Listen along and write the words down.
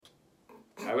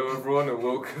Hello everyone and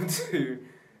welcome to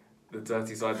the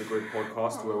Dirty Side of the Grid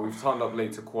podcast, where we've turned up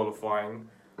late to qualifying,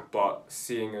 but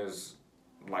seeing as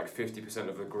like 50%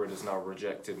 of the grid has now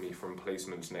rejected me from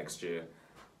placements next year,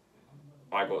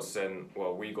 we got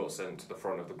sent to the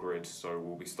front of the grid, so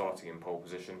we'll be starting in pole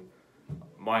position.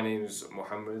 My name's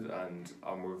Mohammed and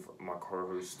I'm with my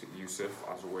co-host Yusuf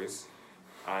as always,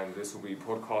 and this will be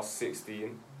podcast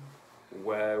 16,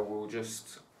 where we'll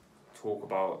just talk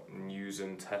about news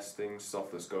and testing,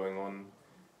 stuff that's going on.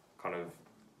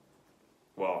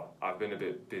 I've been a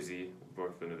bit busy, we've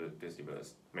both been a bit busy, but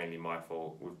it's mainly my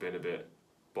fault. We've been a bit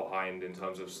behind in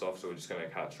terms of stuff, so we're just going to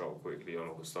catch up quickly on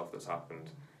all the stuff that's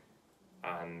happened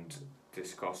and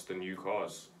discuss the new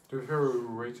cars. To be fair, we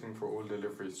were waiting for all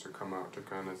deliveries to come out to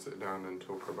kind of sit down and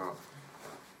talk about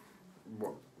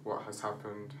what has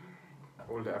happened.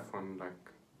 All the F1,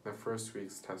 like, the first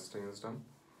week's testing is done.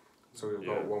 So we've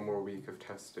got one more week of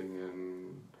testing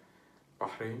in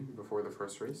Bahrain before the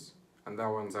first race. And that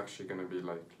one's actually going to be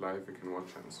like live, you can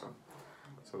watch it and stuff.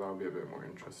 So that'll be a bit more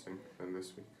interesting than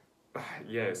this week.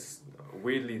 Yes,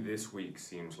 weirdly this week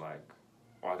seems like,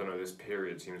 this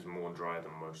period seems more dry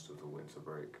than most of the winter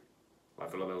break. I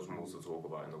feel like there was more to talk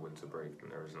about in the winter break than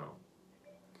there is now.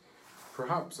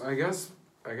 Perhaps, I guess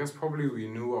probably we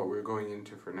knew what we were going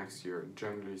into for next year.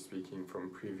 Generally speaking, from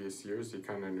previous years, you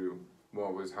kind of knew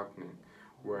what was happening.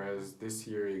 Whereas this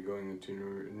year you're going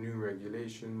into new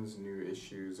regulations, new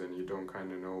issues, and you don't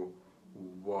kind of know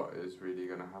what is really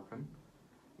going to happen.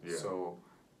 Yeah. So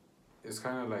it's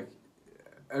kind of like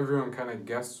everyone kind of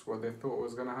guessed what they thought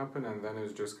was going to happen, and then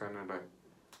it's just kind of like,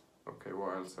 okay,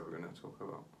 what else are we going to talk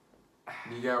about?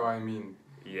 You get what I mean?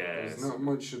 Yeah. There's not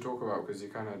much to talk about because you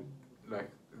kind of,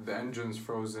 like, the engine's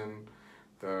frozen,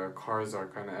 the cars are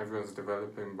kind of, everyone's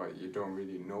developing, but you don't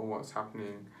really know what's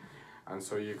happening. And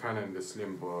so you're kind of in this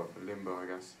limbo, I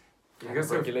guess. I guess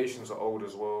regulations are old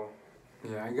as well.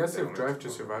 Yeah, I guess if Drive to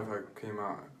Survive came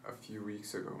out a few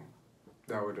weeks ago,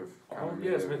 that would have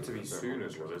it's meant to be soon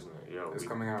as well, isn't it? Yeah. It's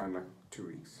coming out in like 2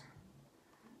 weeks.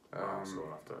 So I'll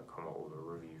have to come up with a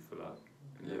review for that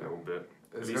in a little bit.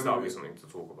 At It's least that'll be something to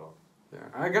talk about. Yeah,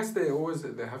 I guess they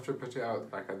have to put it out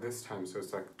like at this time, so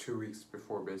it's like 2 weeks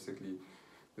before basically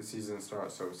the season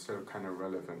starts, so it's still kind of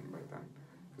relevant by then.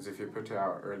 Because if you put it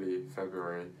out early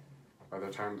February, by the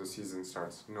time the season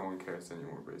starts, no one cares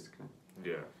anymore, basically.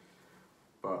 Yeah.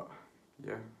 But,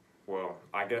 yeah. Well,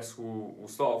 I guess we'll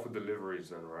start off with deliveries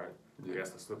then, right? Yeah. I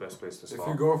guess that's the best place to start.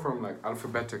 If you go from like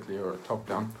alphabetically or top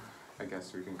down, I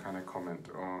guess we can kind of comment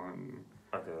on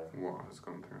what has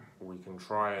gone through. We can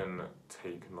try and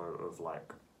take note of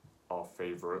like our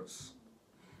favourites.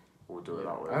 We'll do it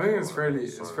that way. I think it's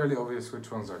fairly obvious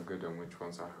which ones are good and which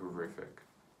ones are horrific.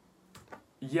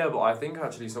 Yeah, but I think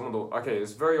actually some of the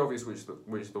it's very obvious which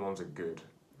the ones are good.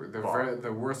 But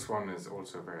the worst one is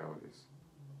also very obvious.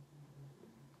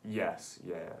 Yes,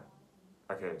 yeah.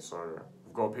 Okay, so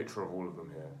we've got a picture of all of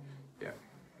them here. Yeah.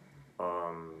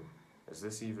 Is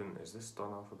this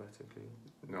done alphabetically?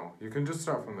 No, you can just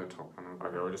start from the top one.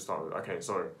 Okay, we'll just start with. Okay,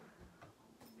 so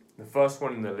the first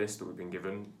one in the list that we've been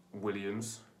given,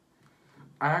 Williams.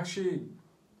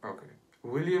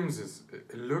 Williams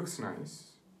it looks nice.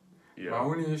 Yeah. My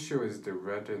only issue is the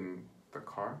red in the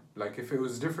car. Like, if it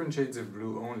was different shades of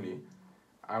blue only,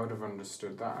 I would have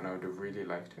understood that and I would have really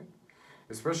liked it.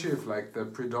 Especially if, like, the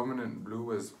predominant blue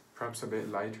was perhaps a bit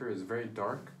lighter, it's very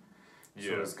dark.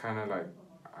 Yeah. So it's kind of like,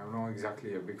 I'm not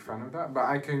exactly a big fan of that, but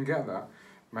I can get that.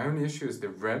 My only issue is the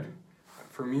red.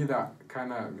 For me, that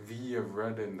kind of V of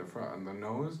red in the front and the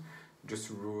nose just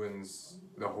ruins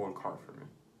the whole car for me.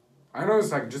 I know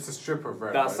it's like just a strip of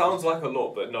red. That sounds like a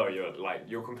lot, but no,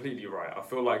 you're completely right. I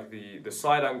feel like the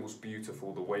side angle's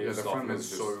beautiful, the way the stuff looks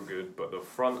so good, but the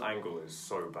front angle is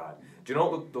so bad. Do you know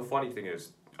what the funny thing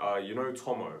is? You know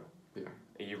Tomo? Yeah.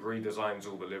 He redesigns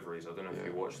all the liveries. I don't know if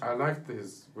you watched them. I liked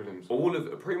his Williams.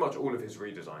 Pretty much all of his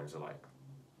redesigns are like,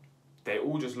 they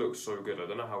all just look so good. I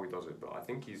don't know how he does it, but I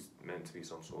think he's meant to be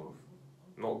some sort of,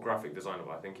 not graphic designer,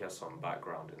 but I think he has some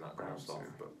background in that kind of stuff.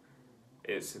 Yeah. But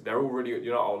they're all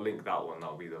really, I'll link that one.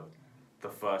 That'll be the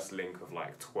first link of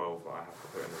like 12 that I have to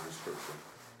put in the description.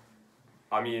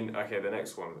 I mean, okay, the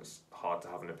next one that's hard to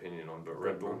have an opinion on, but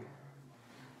Red Bull.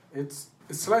 It's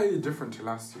slightly different to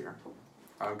last year.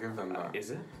 I'll give them that.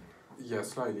 Is it? Yeah,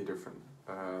 slightly different.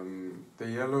 The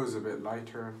yellow is a bit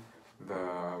lighter.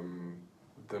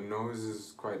 The nose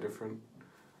is quite different.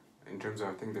 In terms of,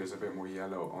 I think there's a bit more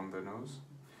yellow on the nose.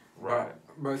 Right.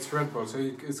 But it's Red Bull, so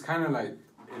it's kind of like,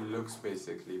 it looks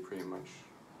basically pretty much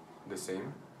the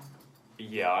same.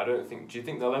 Yeah, I don't think... Do you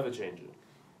think they'll ever change it?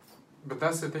 But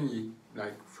that's the thing,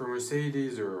 like for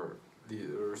Mercedes or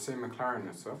say McLaren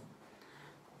and stuff,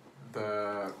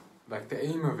 the like the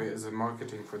aim of it is a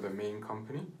marketing for the main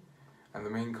company, and the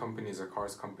main company is a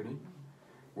cars company,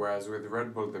 whereas with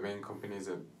Red Bull the main company is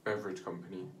a beverage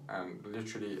company, and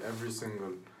literally every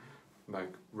single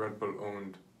like Red Bull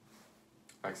owned,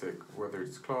 like say whether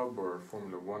it's club or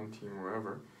Formula One team or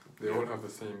whatever, they all have the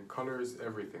same colors,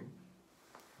 everything.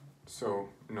 So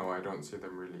no, I don't see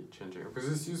them really changing it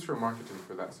because it's used for marketing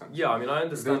for that sense. Yeah, I mean, I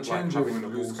If they understand change like it, having we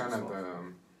the lose balls and kind of stuff.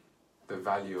 the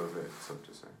value of it, so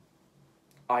to say.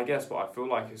 I guess, but I feel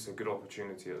like it's a good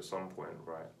opportunity at some point,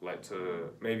 right? Like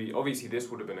to maybe, obviously this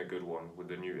would have been a good one with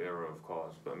the new era of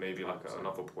cars, but maybe like at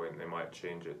another point they might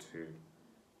change it to.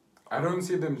 I don't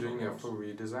see them doing something a else. full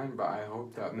redesign, but I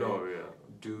hope that No, they yeah.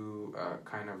 do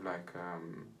kind of like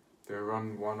they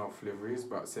run one-off liveries,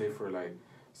 but say for like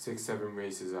 6-7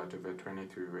 races out of a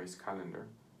 23 race calendar,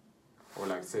 or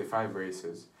like say 5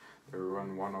 races, they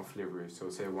run one-off liveries. So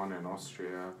say one in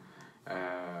Austria,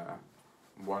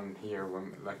 one here,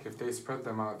 one like if they spread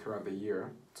them out throughout the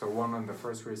year. So one on the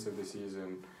first race of the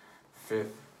season,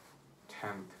 5th,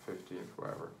 10th, 15th,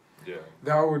 whatever. Yeah.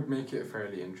 That would make it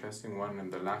fairly interesting. One on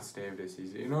the last day of the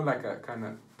season, you know, like a kind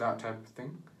of that type of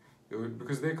thing. It would,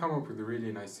 because they come up with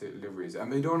really nice liveries,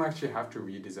 and they don't actually have to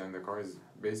redesign the cars.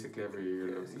 Basically, every year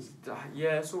looks.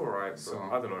 Yeah, it's alright, but So-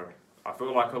 I don't know. I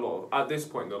feel like a lot of, at this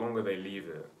point, the longer they leave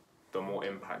it, the more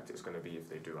impact it's going to be if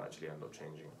they do actually end up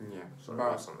changing. Yeah, So but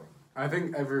that's something. I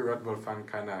think every Red Bull fan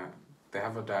kind of they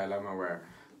have a dilemma where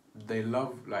they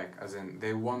love like as in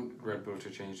they want Red Bull to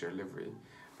change their livery,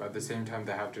 but at the same time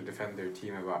they have to defend their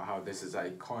team about how this is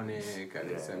iconic and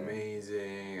it's Yeah.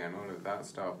 amazing and all of that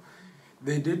stuff.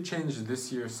 They did change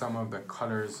this year some of the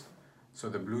colors, so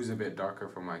the blue's a bit darker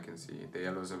from what I can see, the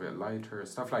yellow's a bit lighter,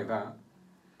 stuff like that.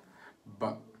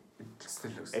 But it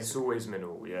still looks. It's always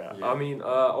minimal, yeah. Yeah. I mean,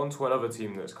 onto another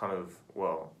team that's kind of,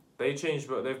 well, they changed,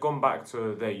 but they've gone back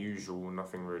to their usual,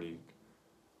 nothing really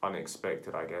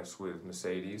unexpected, I guess, with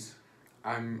Mercedes.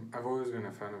 I've always been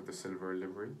a fan of the silver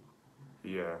livery.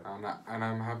 Yeah. And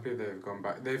I'm happy they've gone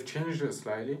back. They've changed it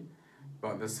slightly,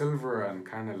 but the silver and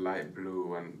kind of light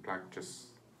blue and black just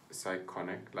it's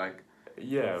iconic. Like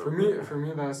Yeah. for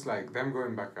me that's like them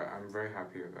going back. I'm very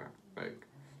happy with that. Like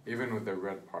even with the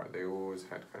red part, they always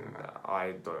had kind of that.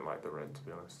 I don't like the red, to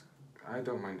be honest. I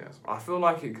don't mind it as much. I feel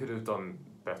like it could have done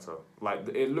better. Like,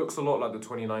 it looks a lot like the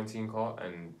 2019 car,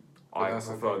 and But I that's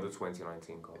the prefer thing. the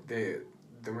 2019 car.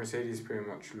 The Mercedes pretty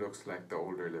much looks like the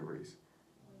older liveries.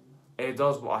 It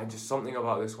does, but I just something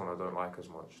about this one I don't like as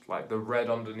much. Like the red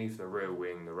underneath the rear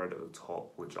wing, the red at the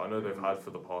top, which I know they've had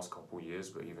for the past couple years,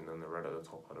 but even then the red at the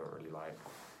top I don't really like.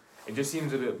 It just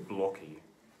seems a bit blocky.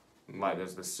 Like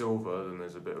there's the silver, then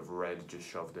there's a bit of red just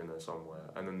shoved in there somewhere,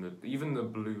 and then even the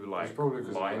blue like probably 'cause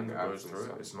of, line like, that goes ads and through it,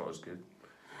 stuff. it's not as good.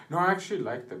 No, I actually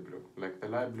like the blue, like the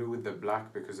light blue with the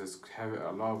black because it's have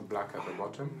a lot of black at the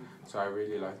bottom. So I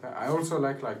really like that. I also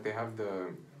like they have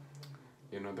the,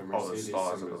 you know, the Oh, the Mercedes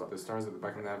stars at symbols, the back. the stars at the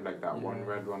back, and they have like that one Yeah.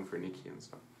 red one for Nikki and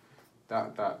stuff.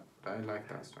 That I like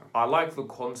that stuff. I like the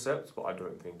concept, but I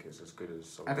don't think it's as good as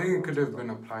some. I think it could have been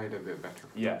applied a bit better.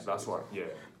 Yeah, that's what. Yeah,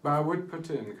 But I would put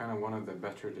it in kind of one of the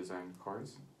better designed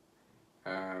cars.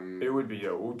 it would be.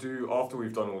 Yeah, we'll do after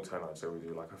we've done all 10. I'd say we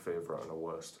do like a favorite and a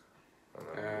worst. And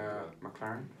then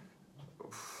McLaren.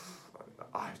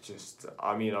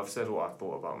 I mean, I've said what I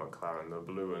thought about McLaren. The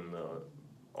blue and the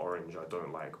orange I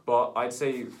don't like, but I'd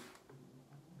say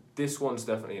this one's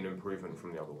definitely an improvement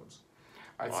from the other ones.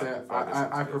 I'd I say prefer this I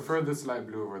instead. prefer this light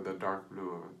blue over the dark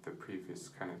blue of the previous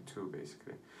kind of two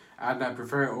basically, and I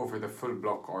prefer it over the full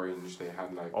block orange they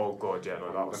had like. Oh god, yeah,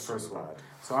 no, that was The first so one. bad.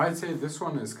 So I'd say this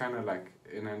one is kind of like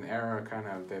in an era kind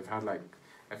of they've had like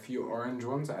a few orange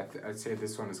ones. I'd say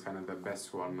this one is kind of the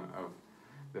best one of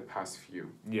the past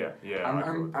few. Yeah,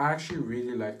 yeah. I actually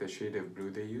really like the shade of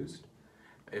blue they used.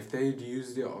 If they'd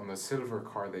used it on the silver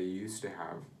car they used to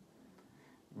have,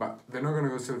 but they're not gonna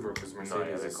go silver because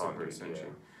Mercedes they is can't silver do-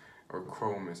 essentially, or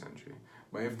chrome essentially.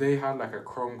 But if they had like a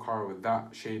chrome car with that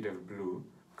shade of blue,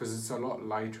 because it's a lot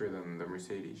lighter than the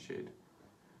Mercedes shade,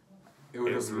 it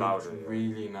would It's have looked louder, yeah.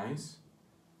 really nice.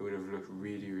 It would have looked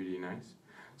really, really nice.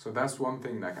 So that's one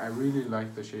thing. Like I really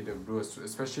like the shade of blue,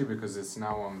 especially because it's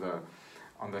now on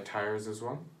the tires as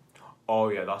well. Oh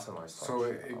yeah, that's a nice touch. So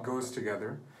it goes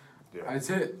together. Yeah. I'd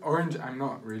say orange. I'm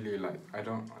not really like. I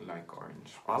don't like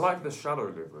orange. I like the shadow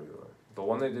livery though. The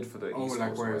one they did for the Oh, East like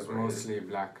Coast, where it's whatever it is. mostly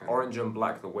black. And Orange and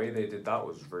black. The way they did that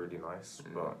was really nice.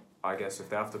 Mm. But I guess if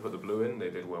they have to put the blue in, they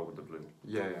did well with the blue.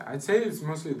 Yeah, I'd say it's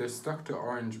mostly they're stuck to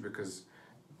orange because,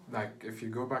 like, if you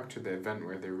go back to the event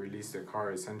where they released the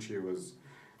car, essentially it was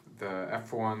the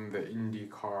F1, the Indy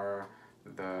car,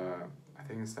 I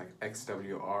think it's like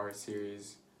XWR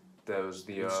series, There was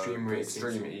the Extreme the Racing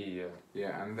Extreme Team. E, yeah.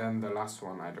 Yeah, and then the last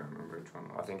one, I don't remember which one.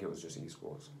 I think it was just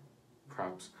esports.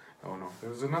 Perhaps. Oh no, there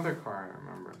was another car I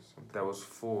remember. Something. There was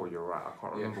 4, you're right, I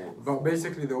can't remember what the But 4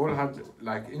 basically they all had,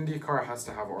 like, IndyCar has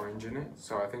to have orange in it,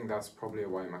 so I think that's probably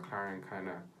why McLaren kind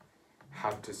of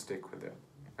had to stick with it,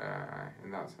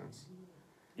 in that sense.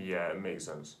 Yeah, it makes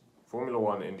sense. Formula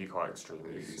 1, IndyCar, Extreme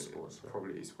E, It's, esports. Yeah.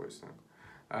 Probably esports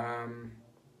then.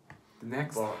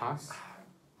 Next, But- Haas.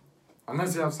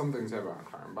 Unless you have something to say about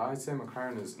McLaren, but I'd say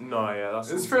McLaren is... No, yeah,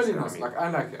 that's... It's all fairly to say. I nice, mean, like, I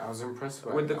like it, I was impressed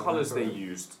by with it. the I colours thought they it-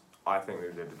 used, I think they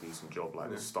did a decent job, like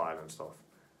Yeah. the style and stuff.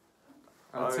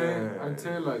 I'd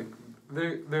say like,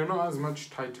 they're not as much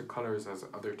tied to colours as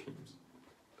other teams.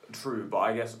 True, but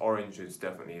I guess orange is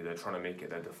definitely, they're trying to make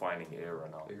it their defining era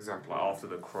now. Exactly. Like after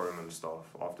the chrome and stuff,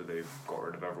 after they've got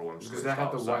rid of everyone's Because switched they had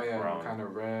out the Zach white and Brown. kind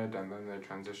of red, and then they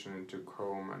transitioned into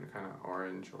chrome and kind of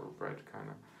orange or red kind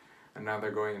of, and now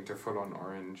they're going into full on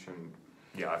orange and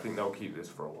Yeah, I think they'll keep this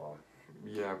for a while.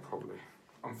 yeah, probably,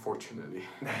 unfortunately.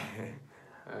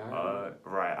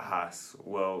 Right, Haas.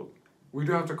 Well, We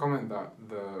do have to comment that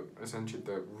essentially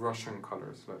the Russian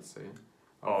colours, let's say,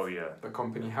 oh yeah. the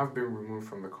company have been removed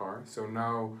from the car. So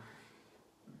now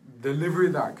the livery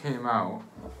that came out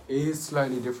is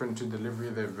slightly different to the livery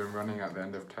they've been running at the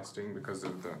end of testing because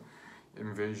of the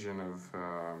invasion of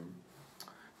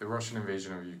the Russian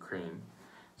invasion of Ukraine.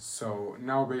 So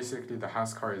now basically the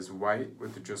Haas car is white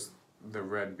with just the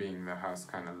red being the Haas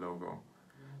kind of logo.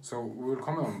 So we'll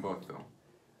comment on both though.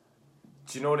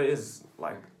 Do you know what it is?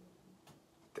 Like,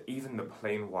 even the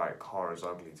plain white car is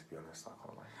ugly, to be honest, I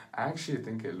can't lie. I actually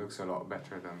think it looks a lot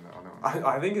better than the other one.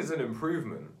 I think it's an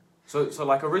improvement. So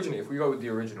like originally, if we go with the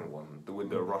original one, with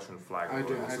the Russian flag. I and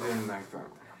all that stuff, didn't like that.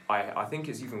 I think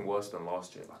it's even worse than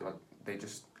last year. Like they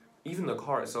just, even the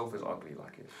car itself is ugly.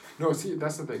 Like it. No, see,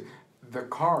 that's the thing. The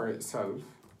car itself,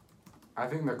 I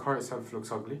think the car itself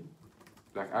looks ugly.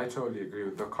 Like, I totally agree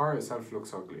with the car itself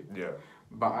looks ugly. Yeah.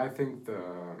 But I think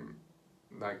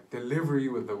the livery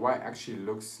with the white actually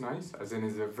looks nice, as in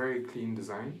it's a very clean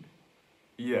design.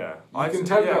 Yeah. You can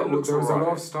tell yeah, that it looks there was a lot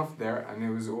alright. of stuff there and it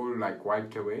was all like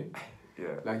wiped away.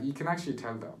 Yeah. Like, you can actually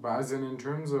tell that. But as in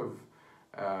terms of,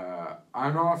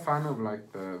 I'm not a fan of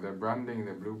like the branding,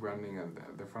 the blue branding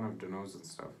at the front of the nose and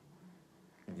stuff.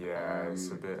 Yeah, it's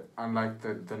a bit. And like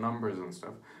the numbers and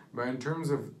stuff. But in terms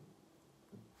of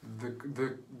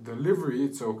the livery,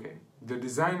 it's okay. The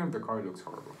design of the car looks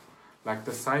horrible. Like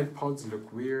the side pods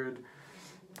look weird.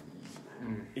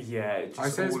 Yeah, it I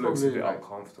just say it's all looks a probably, bit like,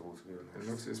 uncomfortable, to be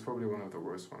honest. It's probably one of the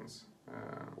worst ones.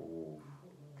 Ooh.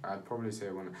 I'd probably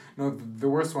say one. No, the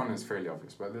worst one is fairly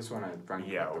obvious, but this one I'd rank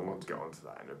Yeah, at the we'll most. get onto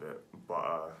that in a bit.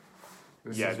 But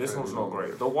This yeah, is this fairly one's not low.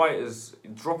 great. The white is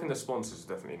dropping the sponsors is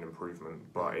definitely an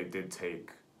improvement, but it did take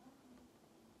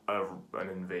an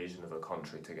invasion of a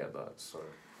country to get that. So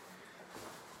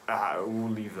we'll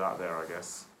leave that there, I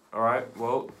guess. All right.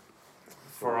 Well,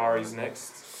 Ferrari's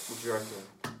next. What do you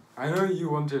reckon? I know you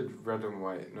wanted red and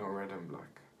white, not red and black.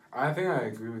 I think I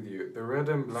agree with you. The red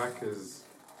and black is,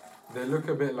 they look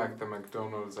a bit like the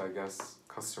McDonald's, I guess,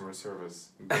 customer service,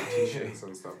 the t-shirts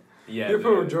and stuff. Yeah.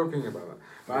 People were joking about that,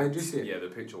 but I do see it. Yeah, the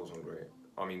picture wasn't great.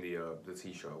 I mean the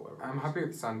t-shirt or whatever. I'm happy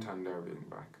with Santander being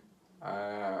back.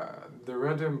 The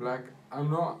red and black, I'm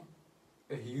not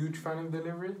a huge fan of the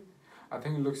livery. I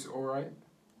think it looks alright.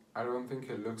 I don't think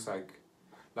it looks like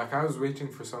I was waiting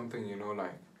for something,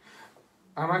 like,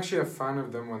 I'm actually a fan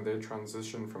of them when they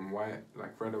transition from white,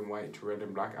 like red and white to red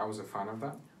and black. I was a fan of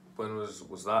that. When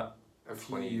was that? A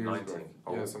few years back. 2019.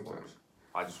 Yeah, Oh, sometimes.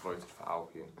 I just voted for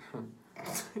Alpine.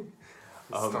 It's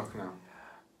stuck now.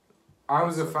 I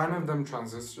was a fan of them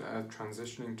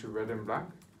transitioning to red and black,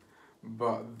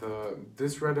 but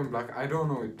this red and black, I don't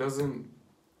know, it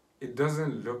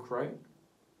doesn't look right.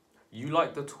 You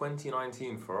like the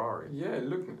 2019 Ferrari? Yeah, it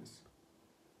looked nice.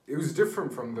 It was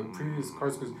different from the previous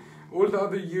cars because all the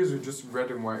other years were just red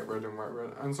and white, red and white,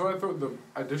 red. And so I thought the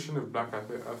addition of black, I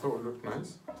thought it looked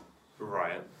nice.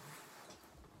 Right.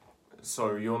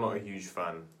 So you're not a huge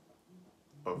fan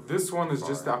of This one is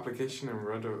just the Ferrari. application, and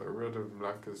red and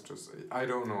black is just, I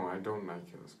don't know, I don't like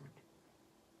it as much.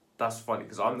 That's funny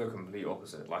because I'm the complete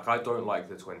opposite. Like I don't like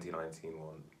the 2019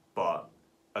 one, but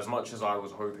as much as I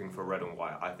was hoping for red and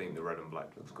white, I think the red and black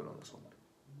looks good on this one.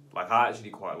 Like I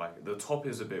actually quite like it. The top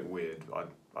is a bit weird. I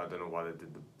don't know why they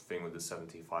did the thing with the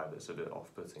 75. It's a bit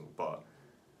off-putting, but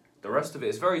the rest of it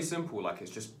is very simple. Like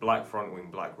it's just black front wing,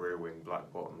 black rear wing,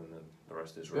 black bottom, and then the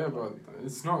rest is red. Yeah, but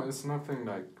it's nothing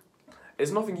like.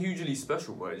 It's nothing hugely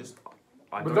special, but it just.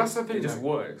 But that's the thing, It just like,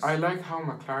 works. I like how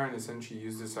McLaren essentially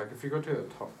used this. Like, if you go to the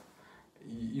top,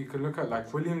 you can look at,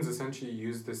 like, Williams essentially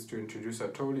used this to introduce a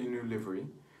totally new livery.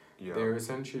 Yeah. They're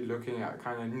essentially looking at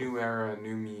kind of new era,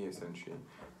 new me, essentially.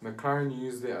 McLaren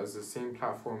used it as the same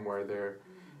platform where they're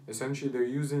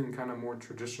using kind of more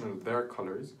traditional their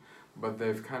colors, but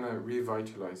they've kind of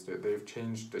revitalized it. They've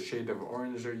changed the shade of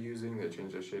orange they're using, they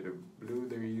changed the shade of blue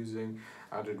they're using,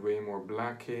 added way more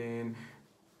black in,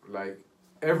 like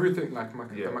everything, like the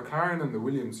McLaren and the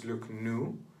Williams look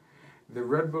new. The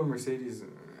Red Bull, Mercedes,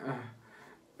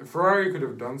 Ferrari could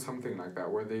have done something like that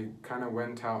where they kind of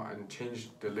went out and changed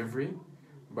the livery,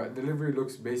 but the livery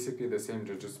looks basically the same,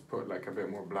 to just put like a bit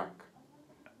more black.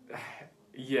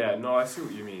 Yeah, no, I see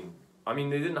what you mean. I mean,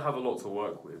 they didn't have a lot to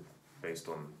work with based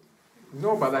on.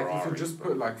 No, but like Ferrari, if you just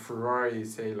put like Ferrari,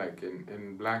 say like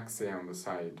in black, say on the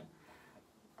side,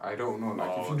 I don't know,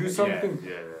 like if you do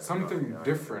something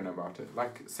different about it,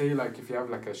 like say like if you have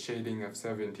like a shading of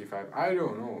 75, I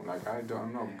don't know, like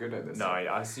I'm not good at this. No,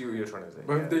 I see what you're trying to say.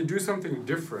 But if they do something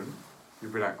different,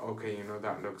 you'd be like, okay, you know,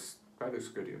 that looks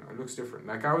good, you know, it looks different.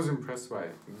 Like I was impressed by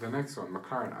the next one,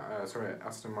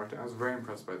 Aston Martin. I was very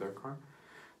impressed by their car.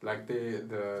 Like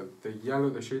the yellow,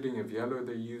 the shading of yellow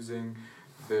they're using,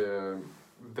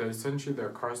 essentially their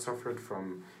car suffered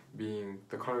from being,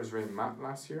 the color was very matte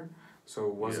last year, so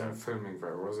it wasn't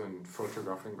wasn't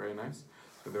photographing very nice.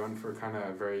 So they went for kind of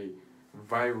a very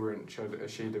vibrant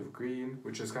shade of green,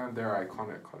 which is kind of their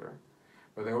iconic color.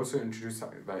 But they also introduced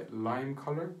like lime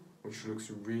color, which looks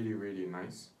really, really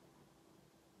nice.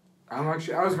 I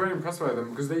was very impressed by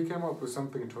them because they came up with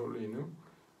something totally new.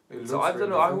 So I don't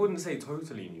know. I wouldn't say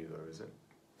totally new though, is it?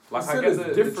 Like I get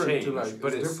the change,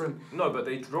 but it's it's different. No, but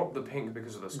they dropped the pink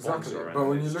because of the sponsor, Exactly, and but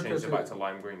when they you just look changed at it back it- to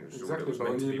lime green, which is what it Exactly, was but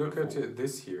meant when to you be look at before. it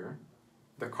this year,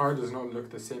 the car does not look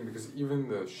the same because even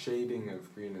the shading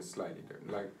of green is slightly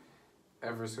different, like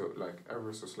ever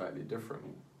so slightly different.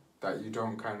 That you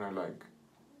don't kind of like.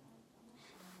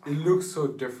 It looks so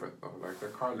different though. Like the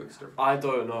car looks different. I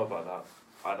don't know about that.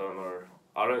 I don't know.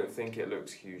 I don't think it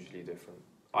looks hugely different.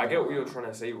 I get what you're trying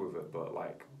to say with it, but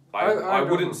like I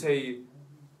wouldn't say.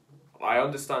 I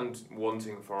understand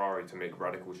wanting Ferrari to make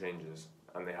radical changes,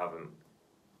 and they haven't.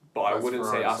 But I wouldn't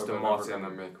say Aston Martin. Never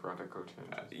gonna make radical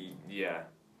changes. Yeah,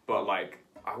 but like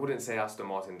I wouldn't say Aston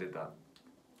Martin did that.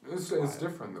 It's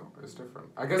different though. It's different.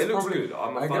 I guess It looks probably, good.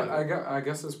 I'm a fan. I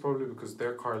guess it's probably because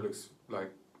their car looks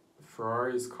like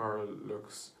Ferrari's car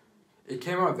looks. It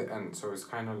came out at the end, so it's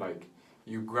kind of like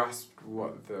you grasped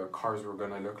what the cars were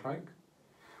gonna look like,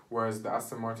 whereas the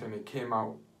Aston Martin, it came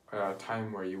out at a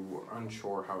time where you were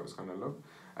unsure how it's gonna look,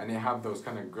 and it had those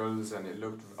kind of grills, and it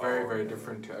looked very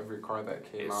different to every car that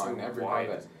came out and every car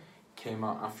that came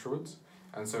out afterwards.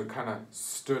 And so it kind of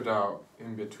stood out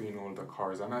in between all the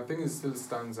cars. And I think it still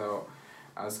stands out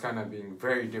as kind of being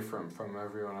very different from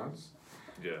everyone else.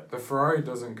 Yeah. The Ferrari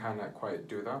doesn't kind of quite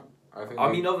do that. I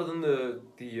mean, other than the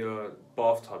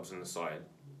bathtubs on the side,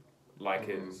 like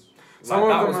it's... Some Like, of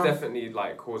that them was have- definitely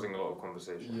like causing a lot of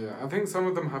conversation. Yeah, I think some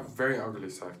of them have very ugly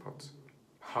side pods.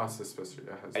 Haas especially.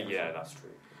 Yeah, that's true.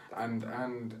 And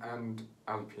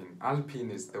Alpine.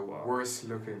 Alpine is the worst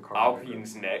looking car.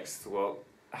 Alpine's next. Well,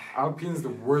 Alpine's the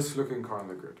worst looking car on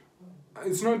the grid.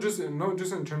 It's not just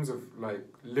in terms of like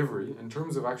livery, in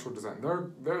terms of actual design.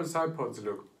 Their side pods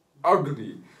look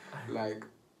ugly, like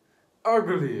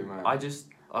ugly, man.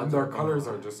 And their colors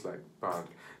are just like bad.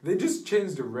 They just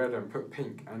changed the red and put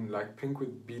pink, and like pink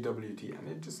with BWT, and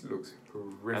it just looks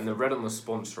horrific. And the red on the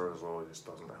sponsor as well just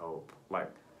doesn't help. Like,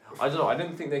 I don't know. I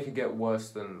didn't think they could get worse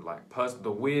than like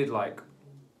the weird like,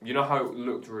 you know how it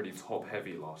looked really top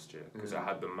heavy last year because it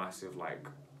had the massive like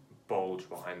bulge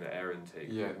behind the air intake.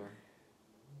 Yeah.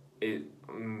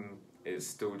 It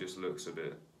still just looks a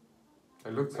bit.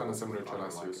 It looks kind of similar to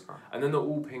last year's car. And then the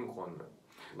all pink one.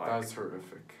 Like, that's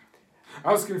horrific.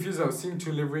 I was confused. I was seeing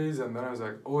two liveries, and then I was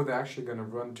like, "Oh, they're actually gonna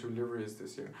run two liveries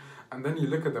this year." And then you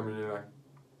look at them, and you're like,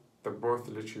 "They're both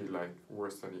literally like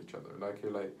worse than each other." Like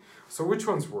you're like, "So which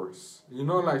one's worse?" You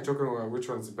know, like talking about which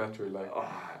one's better. Like,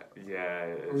 yeah.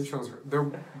 Which one's?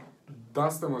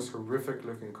 That's the most horrific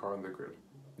looking car on the grid,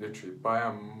 literally by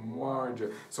a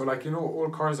margin. So like all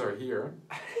cars are here,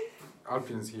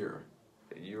 Alpine's here.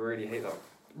 You really hate that.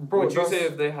 Bro, would you say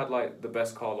if they had like the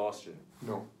best car last year?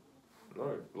 No.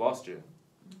 No, last year.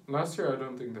 Last year, I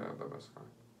don't think they had the best car.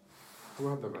 Who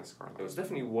had the best car? It was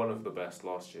definitely one of the best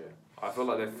last year. I feel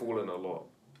like they've fallen a lot.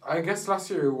 I guess last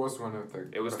year it was one of the.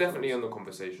 It was definitely on the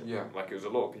conversation. Yeah. Like it was a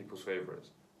lot of people's favourites.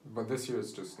 But this year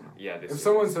it's just. Yeah, if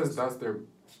someone says that's their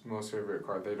most favourite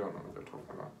car, they don't know what they're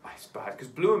talking about. It's bad because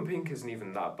blue and pink isn't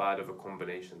even that bad of a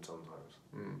combination sometimes.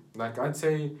 Like I'd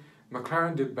say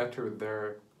McLaren did better with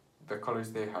the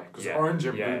colours they had because orange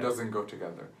and blue doesn't go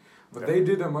together. But they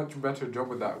did a much better job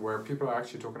with that, where people are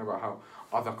actually talking about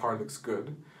how the car looks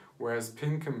good, whereas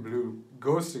pink and blue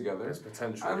goes together. There's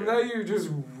potential. And yeah. now you just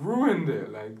ruined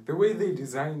it. Like, the way they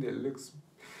designed it looks...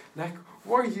 Like,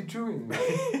 what are you doing?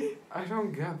 Like, I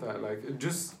don't get that. Like, it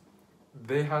just...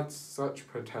 They had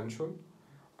such potential.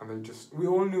 And they just... We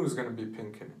all knew it was going to be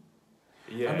pink in it.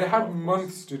 Yeah, And they had of course.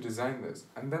 months to design this.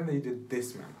 And then they did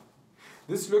this, man.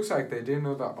 This looks like they didn't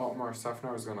know that Otmar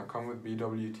Safnar was going to come with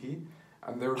BWT.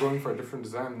 And they were going for a different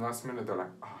design. And last minute, they're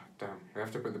like, oh, damn, we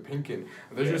have to put the pink in.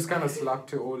 And they just kind of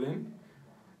slapped it all in.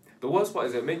 The worst part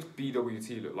is it makes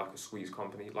BWT look like a squeeze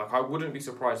company. Like, I wouldn't be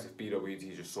surprised if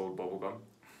BWT just sold bubblegum.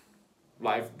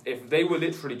 Like, if they were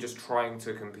literally just trying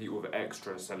to compete with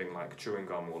Extra selling, like, chewing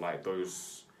gum or, like,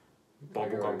 those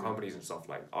bubblegum companies and stuff,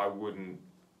 like, I wouldn't...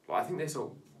 Like, I think they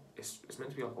sell... It's meant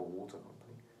to be like a water company.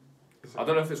 I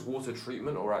don't know if it's water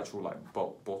treatment or actual, like,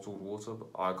 bottled water, but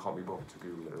I can't be bothered to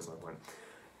Google it, there's no point.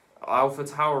 Alpha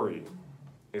Tauri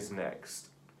is next.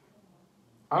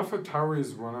 Alpha Tauri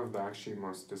is one of the actually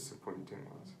most disappointing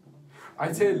ones.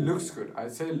 I'd say it looks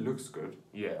good.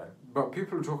 Yeah. But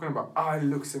people are talking about, it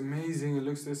looks amazing, it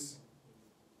looks this.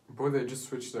 Boy, they just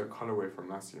switched their colorway from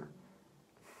last year.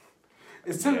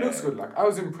 It still looks good. Like, I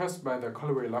was impressed by their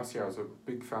colorway last year. I was a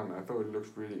big fan. I thought it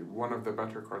looked really one of the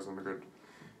better cars on the grid.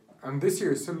 And this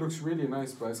year it still looks really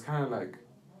nice, but it's kind of like,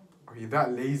 are you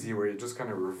that lazy where you just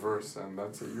kind of reverse and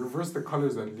that's it? You reverse the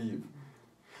colors and leave.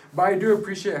 But I do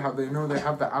appreciate how they know they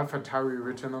have the Alpha Tauri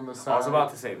written on the side. I was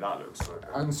about to say that looks good.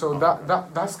 And so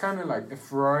that's kind of like, if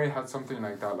Ferrari had something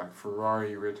like that, like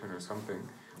Ferrari written or something,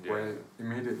 where it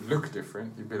made it look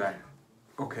different, you'd be like,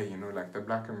 okay, you know, like the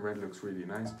black and red looks really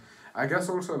nice. I guess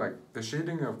also like the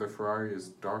shading of the Ferrari is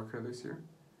darker this year,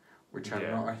 which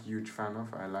I'm not a huge fan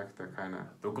of. I like the kind of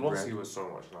the glossy red. was so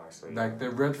much nicer. Like the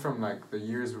red from like the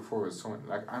years before was so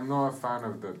like, I'm not a fan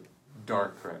of the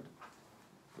dark red.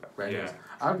 But anyways,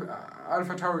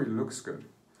 Alpha Tauri looks good.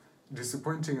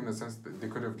 Disappointing in the sense that they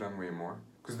could have done way more,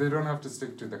 because they don't have to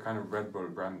stick to the kind of Red Bull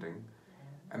branding,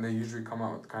 and they usually come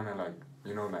out with kind of like,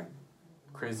 you know, like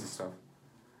crazy stuff,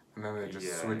 and then they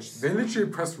just switch. They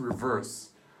literally press reverse.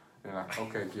 They're like,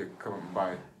 okay, yeah, come on,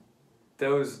 bye.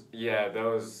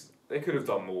 They could have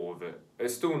done more with it.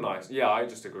 It's still nice. Yeah, I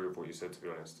just agree with what you said, to be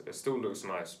honest. It still looks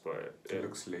nice, but it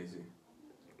looks lazy.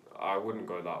 I wouldn't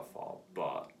go that far,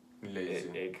 but lazy.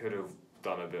 It could have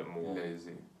done a bit more.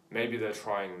 Lazy. Maybe they're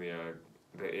trying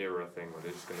the era thing where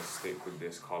they're just gonna stick with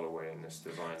this colorway and this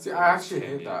design. See, I actually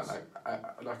hate that.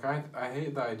 I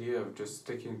hate the idea of just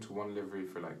sticking to one livery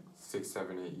for like 6,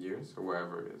 7, 8 years or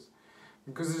whatever it is,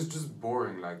 because it's just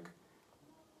boring. Like,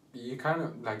 you kind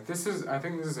of like I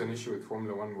think this is an issue with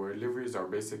Formula One, where liveries are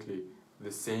basically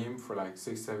the same for like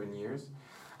 6, 7 years,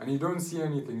 and you don't see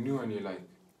anything new, and you're like.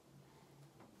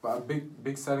 But a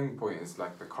big selling point is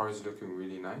like the cars looking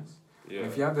really nice. Yeah. And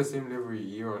if you have the same livery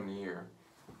year on year,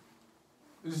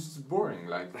 it's just boring.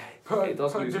 Like, put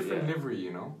a different livery,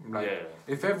 you know? Like,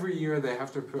 if every year they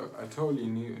have to put a totally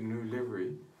new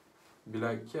livery, be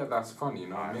like, yeah, that's fun, you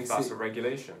know? That's a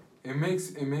regulation. It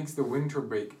makes the winter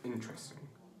break interesting.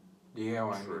 Yeah,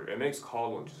 I mean. It makes car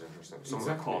launches interesting. Some of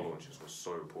the car launches were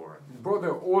so boring. Bro,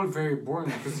 they're all very boring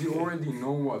because you already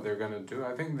know what they're gonna do.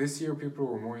 I think this year people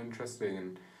were more interested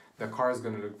in the car is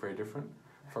gonna look very different.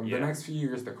 From the next few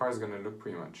years, the car is gonna look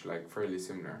pretty much like fairly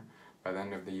similar. By the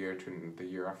end of the year to the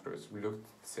year afterwards, we look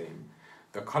the same.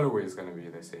 The colorway is gonna be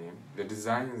the same. The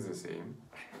design is the same.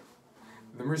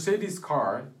 The Mercedes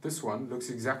car, this one, looks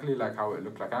exactly like how it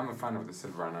looked like. I'm a fan of the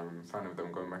silver and I'm a fan of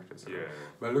them going back to silver. Yeah.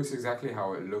 But it looks exactly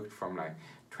how it looked from like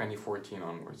 2014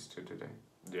 onwards to today.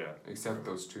 Yeah. Except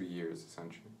those 2 years,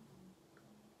 essentially.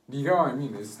 You get what I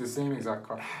mean? It's the same exact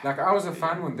car. Like, I was a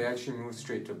fan when they actually moved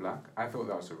straight to black. I thought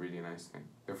that was a really nice thing.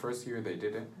 The first year they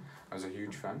did it, I was a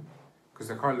huge fan. Because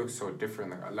the car looks so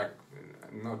different. Like,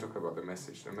 I'm not talking about the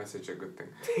message. The message is a good thing.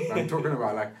 But I'm talking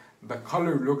about, like, the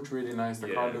color looked really nice. The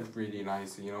car looked really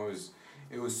nice. You know,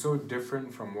 it was so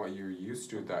different from what you're used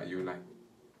to that you're like,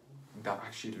 that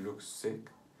actually looks sick.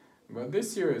 But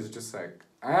this year is just like,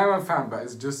 I am a fan, but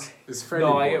it's fairly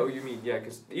No, I get what you mean, yeah,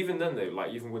 because even then,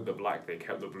 even with the black, they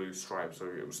kept the blue stripe, so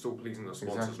it was still pleasing the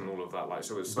sponsors and all of that, like,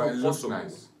 so it's still possible.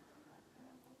 Nice.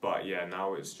 But yeah,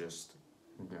 now it's just,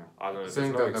 I don't know,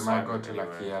 saying that they might go to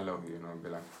like yellow, you know, be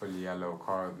like full yellow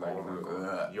car,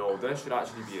 like Yo, there should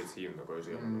actually be a team that goes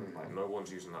yellow, like, no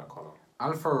one's using that colour.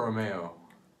 Alfa Romeo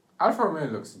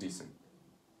looks decent.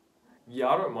 Yeah,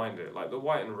 I don't mind it, like, the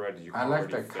white and red, you can't I like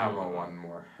the camo one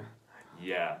more.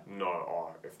 Yeah,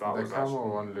 if that was the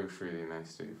camo one looks really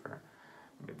nice, to be fair.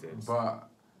 It did. But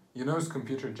you know, it's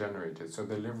computer generated, so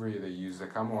the livery they use, the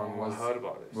camo one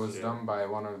was done by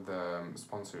one of the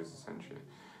sponsors essentially.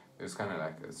 It was kind of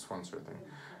like a sponsor thing,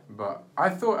 But I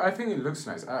think it looks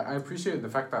nice. I appreciate the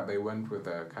fact that they went with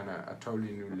a kind of a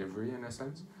totally new livery in a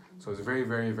sense. So it's very,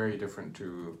 very, very different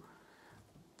to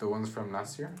the ones from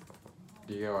last year.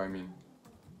 Do you get what I mean?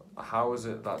 How is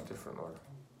it that different though?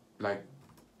 Like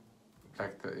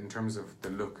in terms of the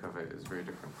look of it is very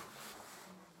different.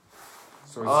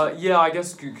 So yeah, I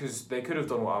guess because they could have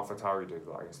done what AlphaTauri did,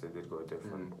 but I guess they did go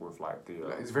different with like the.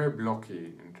 It's very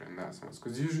blocky in that sense.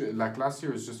 Because usually, like last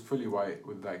year, it was just fully white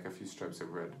with like a few stripes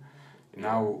of red.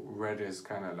 Now red is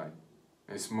kind of like,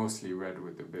 it's mostly red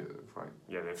with a bit of white.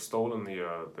 Yeah, they've stolen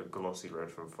the glossy red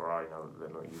from Ferrari now that they're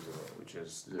not using it, which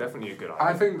is definitely a good idea.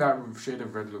 I think that shade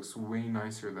of red looks way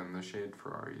nicer than the shade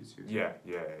Ferrari is using. Yeah,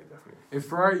 definitely. If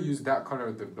Ferrari used that color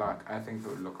with the black, I think it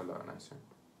would look a lot nicer.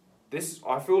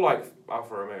 I feel like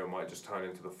Alfa Romeo might just turn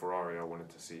into the Ferrari I wanted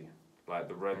to see. Like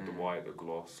the red, the white, the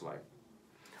gloss, like.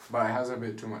 But it has a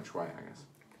bit too much white, I guess.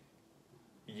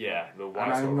 Yeah, the white.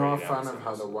 And I'm not a fan of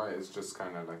how the white is just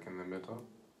kind of like in the middle.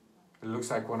 It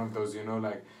looks like one of those,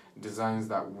 like designs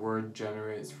that Word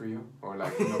generates for you, or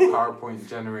like PowerPoint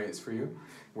generates for you,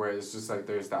 where it's just like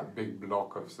there's that big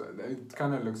block of. It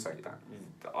kind of looks like that.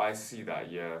 I see that.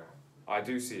 Yeah, I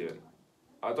do see it.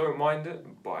 I don't mind it,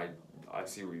 but I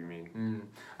see what you mean.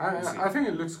 I think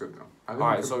it looks good though.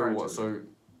 Alright, so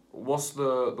what's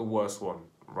the worst one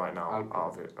right now Alpine.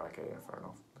 out of it? Okay, yeah, fair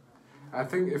enough. I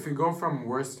think if we go from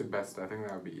worst to best, I think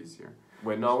that would be easier.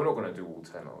 Wait, no, we're not gonna do all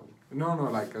 10, are we? No,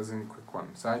 like as in quick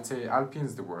one. So I'd say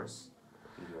Alpine's the worst.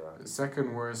 Yeah.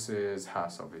 Second worst is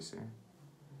Haas, obviously.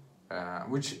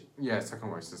 Second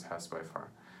worst is Haas by far.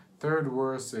 Third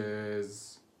worst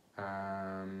is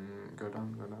go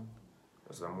down.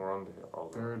 Is there more under here? Oh,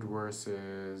 Third worst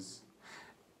is,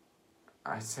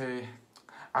 I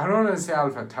don't want to say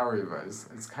AlphaTauri, but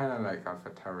it's kind of like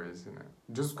AlphaTauri, isn't it?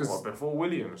 Just because. What, before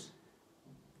Williams?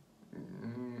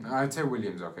 I'd say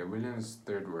Williams. Okay, Williams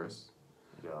third worst.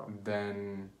 Yeah.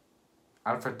 Then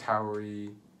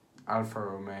AlphaTauri, Alfa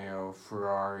Romeo,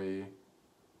 Ferrari.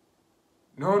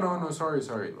 No, sorry.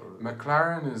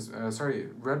 McLaren is,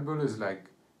 Red Bull is like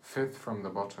fifth from the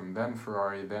bottom, then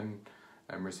Ferrari, then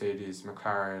Mercedes,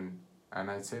 McLaren,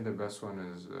 and I'd say the best one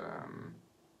is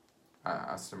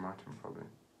Aston Martin probably.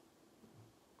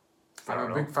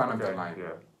 I'm a big fan of the line.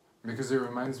 Yeah. Because it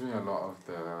reminds me a lot of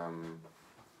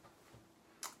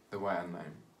the white and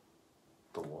lime.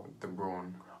 The what? The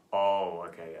brawn. Oh,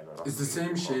 okay, yeah. No, It's the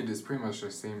same shade, it's pretty much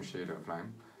the same shade of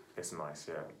lime. It's nice,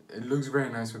 yeah. It looks very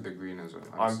nice with the green as well.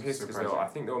 I'm pissed because I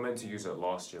think they were meant to use it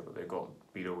last year, but they got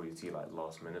BWT like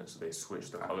last minute, so they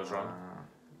switched the colours around.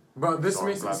 But this So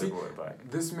makes I'm glad they brought it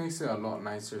back. This makes it a lot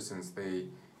nicer since they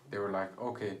were like,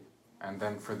 okay, and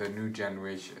then for the new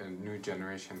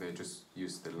generation they just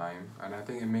used the lime, and I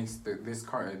think it makes this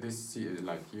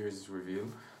year's reveal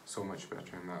so much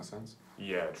better in that sense.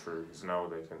 Yeah, true. Because now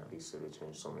they can at least say they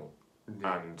changed something,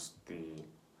 Yeah. and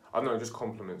I don't know, it just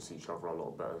complements each other a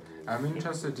lot better. I'm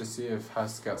interested to see if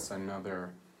Haas gets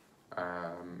another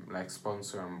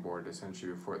sponsor on board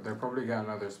essentially before they'll probably get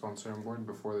another sponsor on board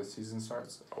before the season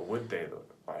starts. Or would they though?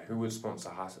 Like, who would sponsor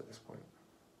Haas at this point?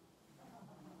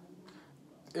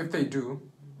 If they do,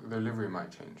 the livery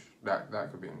might change. That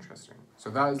could be interesting. So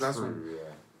that's True, one.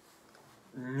 Yeah.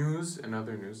 In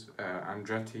other news,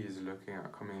 Andretti is looking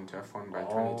at coming into F1 by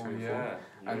 2024. Yeah.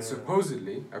 And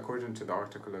supposedly, according to the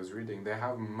article I was reading, they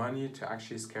have money to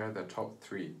actually scare the top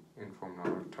 3 in Formula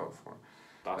 1, top 4.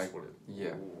 That's what it.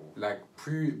 Yeah, like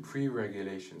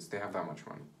pre-regulations, they have that much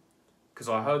money. Because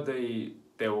I heard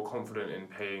they were confident in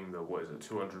paying the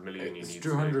 200 million you It's need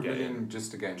 200 to get million in,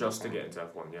 just to get into just to F1. get into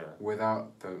F1, yeah.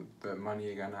 Without the money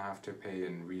you're gonna have to pay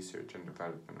in research and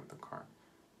development of the car.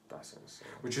 That's insane.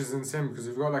 Which is insane because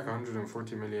you've got like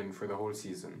 140 million for the whole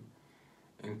season.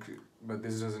 But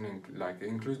this doesn't it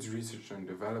includes research and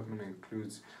development,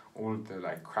 includes all the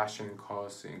crashing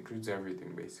costs, it includes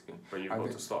everything basically. But you've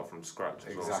got to start from scratch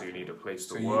as well, so you need a place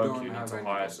to So work, you need to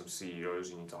hire some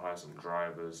CEOs, you need to hire some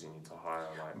drivers, you need to hire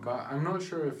But I'm not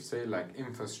sure if say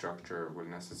infrastructure will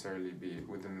necessarily be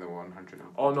within the 100.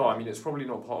 Oh no, I mean it's probably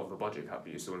not part of the budget cap,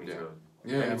 but you still need to.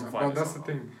 Yeah, but that's the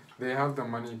thing. They have the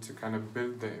money to kind of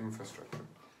build the infrastructure.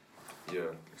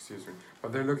 Yeah. Excuse me.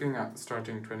 But they're looking at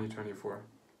starting 2024.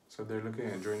 So they're looking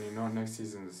at joining not next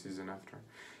season, the season after.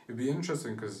 It'd be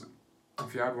interesting because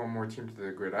if you add one more team to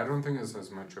the grid, I don't think it's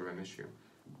as much of an issue.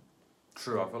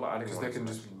 True, I feel like because they can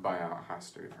just buy out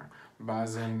Haas to be fair. But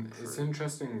as in, it's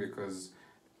interesting because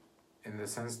in the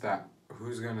sense that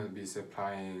who's going to be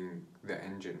supplying the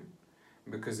engine?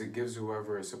 Because it gives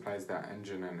whoever supplies that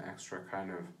engine an extra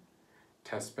kind of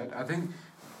test bed. I think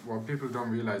what people don't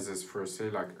realize is for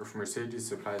say if Mercedes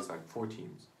supplies 4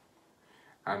 teams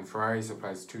and Ferrari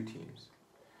supplies 2 teams,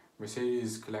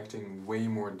 Mercedes is collecting way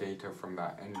more data from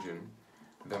that engine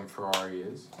than Ferrari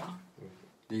is.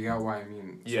 Do you get what I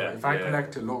mean? Yeah. So if I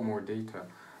collect a lot more data,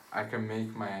 I can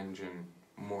make my engine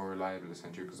more reliable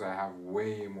essentially because I have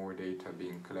way more data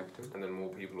being collected. And then more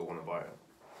people will want to buy it.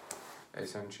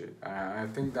 Essentially, I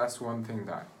think that's one thing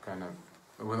that kind of,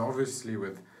 well, obviously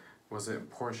with, was it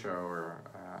Porsche or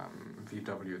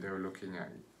VW? They were looking at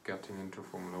getting into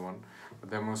Formula One, but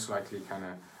they're most likely kind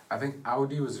of. I think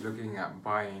Audi was looking at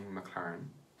buying McLaren.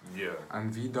 Yeah.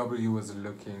 And VW was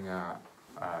looking at,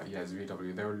 yes,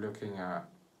 VW. They were looking at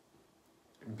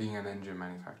being an engine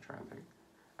manufacturer, I think,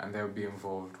 and they would be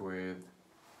involved with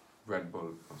Red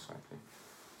Bull most likely.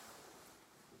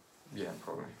 Yeah,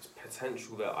 probably. It's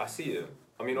potential there. I see it.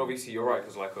 I mean, obviously, you're right,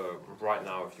 because right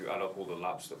now, if you add up all the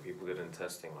laps that people did in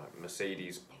testing, like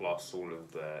Mercedes plus all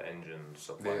of their engine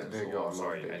suppliers,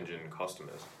 engine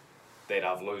customers, they'd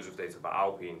have loads of data. But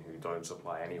Alpine, who don't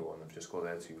supply anyone, have just got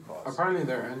their 2 cars. Apparently,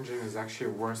 their engine is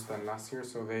actually worse than last year.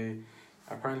 So they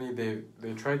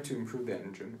tried to improve the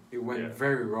engine. It went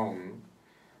very wrong.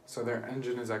 So their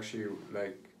engine is actually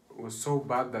was so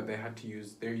bad that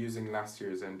they're using last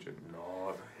year's engine.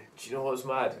 No. Do you know what's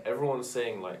mad? Everyone's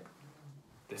saying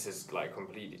this is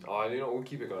completely. We'll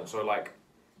keep it going. So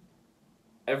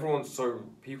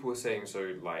people are saying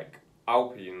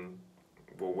Alpine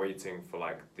were waiting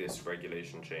for this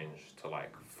regulation change to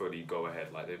fully go ahead.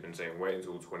 They've been saying wait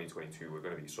until 2022. We're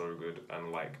gonna be so good.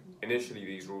 And initially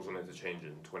these rules were meant to change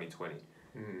in 2020.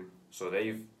 So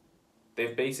they've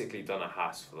basically done a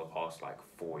Haas for the past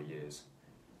 4 years.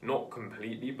 Not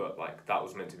completely, but that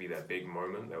was meant to be their big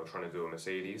moment. They were trying to do a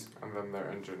Mercedes. And then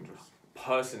their engine just...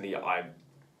 Personally, I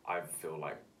feel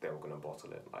like they were going to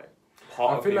bottle it.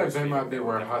 I feel like they might be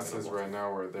where Haas is right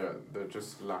now, where they're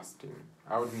just lasting.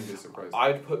 I wouldn't be surprised.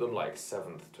 I'd put them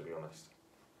 7th, to be honest.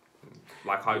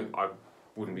 I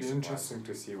wouldn't be surprised. It's interesting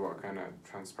to see what kind of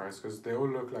transpires, because they all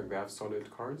look like they have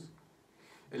solid cars.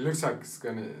 It looks like it's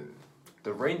going to...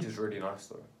 The range is really nice,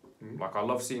 though. I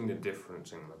love seeing the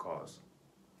difference in the cars.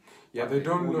 Yeah, they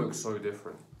don't look so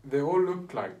different. They all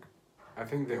look I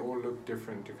think they all look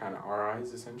different to kind of our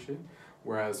eyes essentially,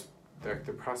 whereas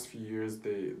the past few years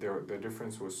the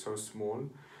difference was so small,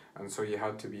 and so you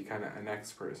had to be kind of an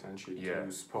expert essentially to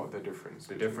spot the difference.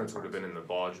 The difference would have been in the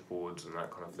barge boards and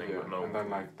that kind of thing, but no. And then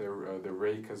the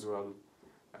rake as well.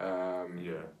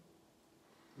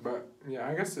 But yeah,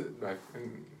 I guess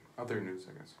in other news,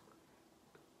 I guess.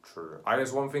 True. I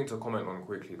guess one thing to comment on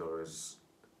quickly though is,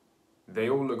 they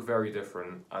all look very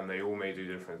different, and they all may do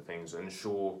different things. And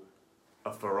sure,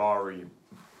 a Ferrari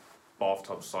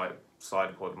bathtub side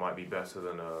pod might be better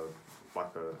than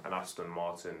an Aston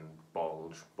Martin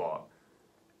bulge, but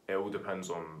it all depends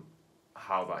on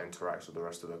how that interacts with the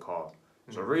rest of the car.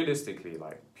 So realistically,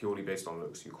 purely based on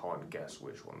looks, you can't guess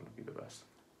which one would be the best.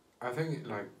 I think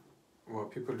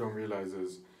what people don't realize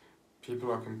is people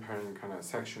are comparing kind of a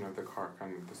section of the car,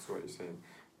 kind of this is what you're saying,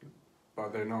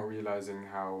 but they're not realizing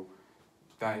how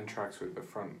that interacts with the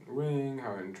front wing,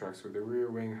 how it interacts with the rear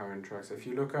wing, how it interacts.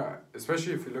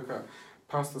 Especially if you look at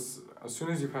past this, as soon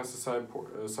as you pass the side pod,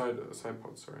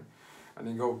 and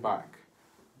you go back,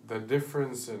 the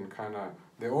difference in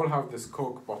they all have this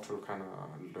Coke bottle kind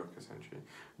of look essentially,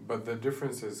 but the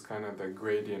difference is kind of the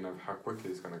gradient of how quickly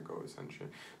it's gonna go essentially.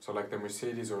 So the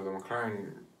Mercedes or the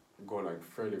McLaren go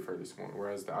fairly small,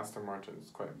 whereas the Aston Martin is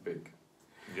quite big.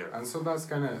 Yeah. And so that's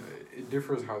it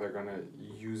differs how they're gonna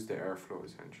use the airflow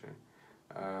essentially.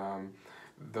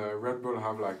 The Red Bull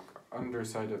have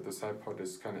underside of the side pod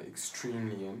is kind of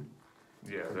extremely in.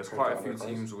 Yeah, there's quite a few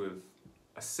teams with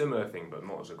a similar thing, but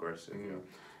not as aggressive. Yeah.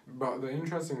 But the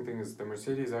interesting thing is the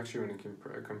Mercedes actually, when you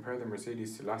compare the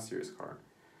Mercedes to last year's car,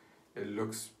 it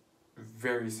looks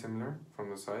very similar from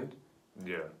the side.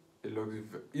 Yeah. It looks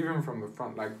even from the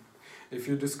front if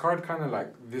you discard kind of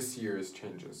this year's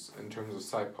changes in terms of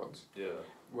side pods. Yeah.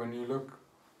 When you look,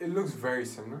 it looks very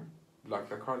similar.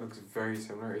 The car looks very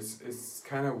similar. It's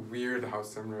kind of weird how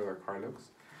similar the car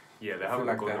looks. Yeah, they haven't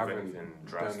anything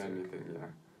drastic. Done anything, yeah.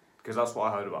 Because that's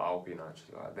what I heard about Alpine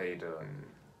actually.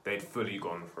 They'd fully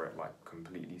gone for it,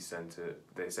 completely sent it.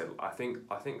 They said, I think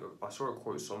I saw a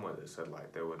quote somewhere that said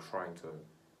they were trying to.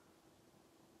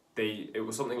 It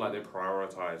was something they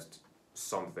prioritized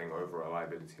something over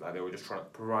reliability. They were just trying to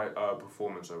provide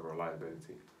performance over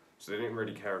reliability. So they didn't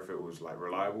really care if it was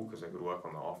reliable, because they could work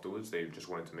on that afterwards. They just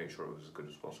wanted to make sure it was as good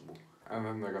as possible. And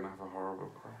then they're gonna have a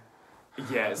horrible car.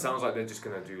 Yeah, it sounds like they're just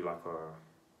gonna do I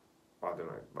don't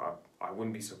know, but I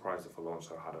wouldn't be surprised if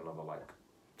Alonso had another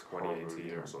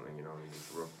 2018 or something.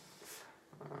 It's rough.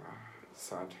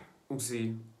 Sad. We'll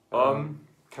see.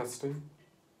 Testing.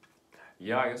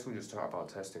 Yeah, I guess we'll just talk about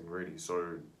testing really.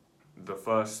 So, the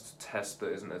first test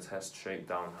that isn't a test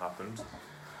shakedown happened.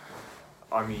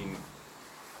 I mean,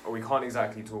 we can't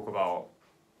exactly talk about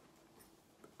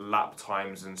lap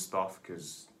times and stuff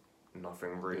because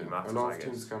nothing really matters. A lot I of guess.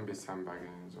 teams can be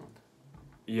sandbagging as well.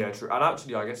 Yeah, true. And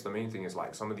actually, I guess the main thing is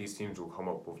like some of these teams will come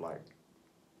up with like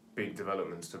big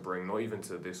developments to bring, not even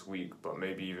to this week, but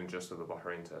maybe even just to the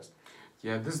Bahrain test.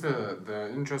 Yeah, this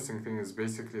the interesting thing is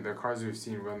basically the cars we've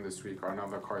seen run this week are not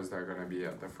the cars that are going to be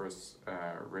at the first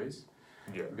race.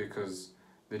 Yeah. Because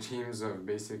the teams have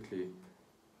basically,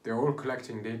 they're all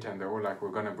collecting data and they're all like, we're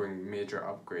going to bring major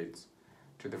upgrades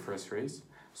to the first race.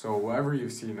 So whatever you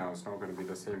see now is not going to be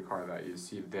the same car that you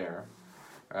see there.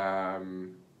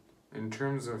 In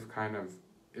terms of kind of,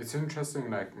 it's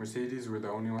interesting, like Mercedes were the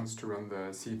only ones to run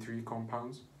the C3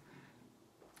 compounds.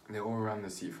 They all ran the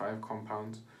C5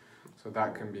 compounds. So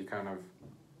that can be kind of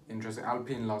interesting.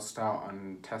 Alpine lost out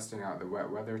on testing out the wet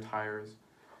weather tires.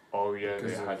 Oh yeah,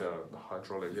 they had a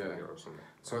hydraulic failure or something.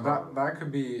 So that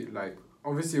could be like,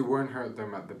 obviously it won't hurt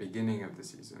them at the beginning of the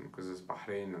season because it's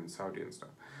Bahrain and Saudi and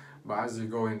stuff. But as you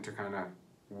go into kind of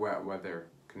wet weather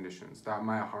conditions, that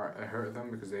might hurt them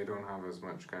because they don't have as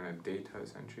much kind of data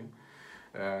essentially.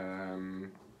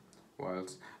 What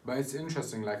else? But it's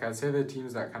interesting, like I'd say the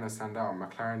teams that kind of stand out,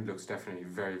 McLaren looks definitely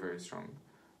very, very strong.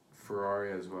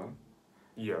 Ferrari as well.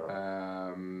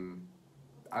 Yeah.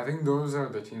 I think those are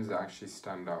the teams that actually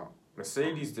stand out.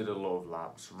 Mercedes did a lot of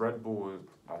laps. Red Bull.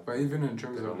 But even in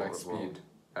terms of like speed,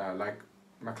 like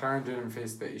McLaren didn't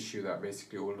face the issue that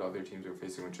basically all the other teams were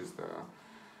facing, which is the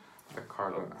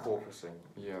carbon porpoising.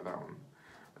 Yeah, that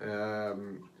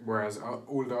one. Whereas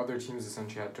all the other teams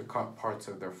essentially had to cut parts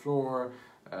of their floor.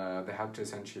 They had to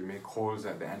essentially make holes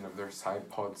at the end of their side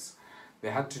pods. They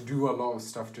had to do a lot of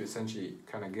stuff to essentially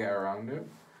kind of get around it.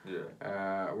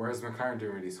 Yeah. Whereas McLaren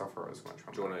didn't really suffer as much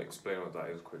from Do you want to explain what that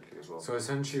is quickly as well? So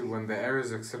essentially when the air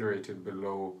is accelerated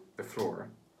below the floor,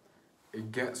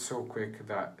 it gets so quick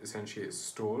that essentially it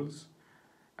stalls.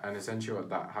 And essentially what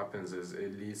that happens is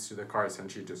it leads to the car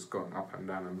essentially just going up and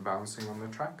down and bouncing on the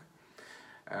track.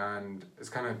 And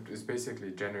it's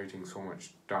basically generating so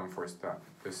much downforce that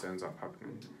this ends up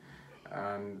happening.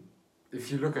 And if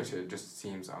you look at it, it just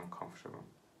seems uncomfortable.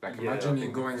 Like imagine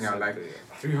you going at like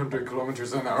 300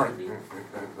 kilometers an hour.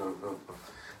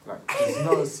 Like it does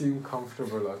not seem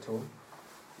comfortable at all.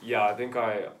 Yeah, I think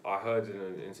I heard in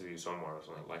an interview somewhere or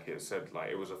something, like it said like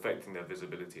it was affecting their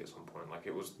visibility at some point. Like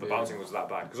it was, the bouncing was that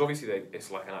bad. Because obviously it's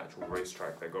like an actual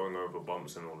racetrack, they're going over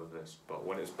bumps and all of this. But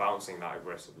when it's bouncing that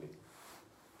aggressively,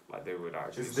 like they would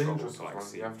actually it's struggle dangerous to like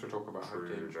see. You have to talk about how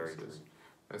dangerous it is.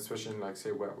 Especially in like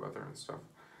say wet weather and stuff.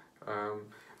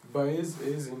 But it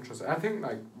is interesting. I think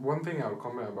like one thing I'll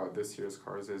comment about this year's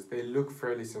cars is they look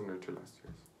fairly similar to last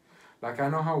year's. Like I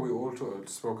know how we all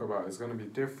spoke about it's gonna be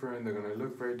different, they're gonna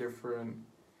look very different.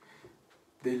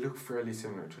 They look fairly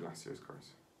similar to last year's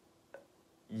cars.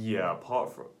 Yeah,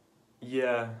 apart from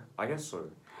I guess so.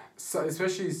 So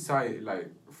especially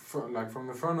from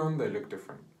the front on they look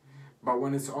different. But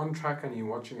when it's on track and you're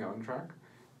watching it on track,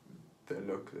 they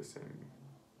look the same.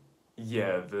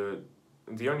 Yeah,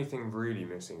 the only thing really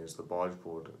missing is the barge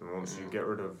board, and once you get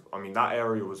rid of, I mean that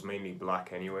area was mainly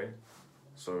black anyway,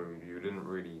 so you didn't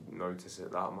really notice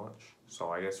it that much. So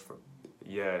I guess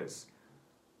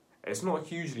it's not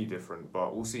hugely different,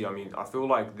 but we'll see. I mean, I feel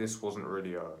like this wasn't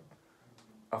really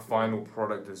a final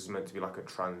product. This is meant to be like a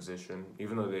transition,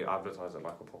 even though they advertise it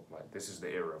like this is the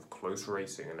era of close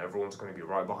racing and everyone's going to be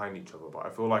right behind each other. But I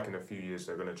feel like in a few years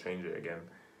they're going to change it again,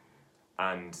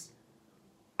 and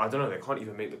I don't know, they can't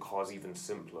even make the cars even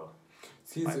simpler.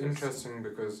 See, it's interesting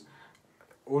because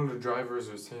all the drivers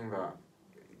are saying that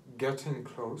getting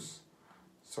close,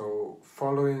 so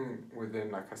following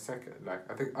within like a second, like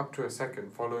I think up to a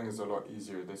second, following is a lot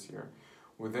easier this year.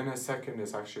 Within a second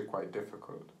is actually quite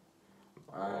difficult.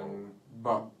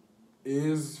 But it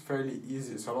is fairly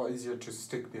easy, it's a lot easier to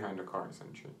stick behind a car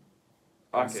essentially.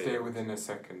 And stay within a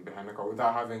second behind a car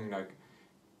without having like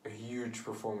a huge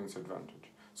performance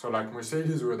advantage. So like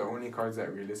Mercedes were the only cars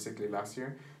that realistically last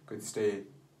year could stay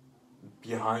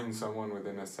behind someone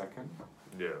within a second.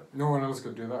 Yeah. No one else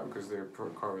could do that because their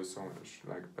car is so much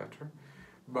like better.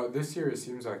 But this year it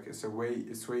seems like it's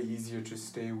way easier to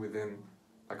stay within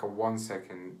like a 1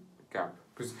 second gap.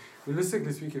 Because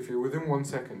realistically speaking, if you're within 1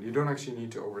 second, you don't actually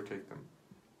need to overtake them.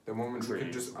 The moment you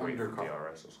can just undercut.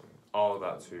 DRS or something. Oh,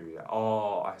 that too, yeah.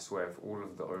 Oh, I swear, if all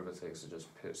of the overtakes are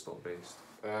just pit stop based.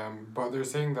 But they're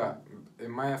saying that it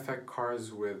might affect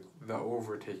cars with the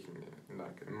overtaking.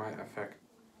 Like, it might affect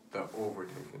the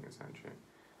overtaking, essentially.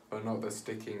 But not the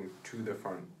sticking to the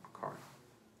front car.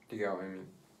 Do you get what I mean?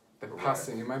 The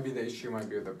passing, it might be the issue might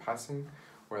be with the passing,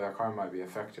 where the car might be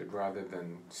affected rather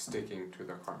than sticking to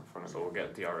the car in front of So you. we'll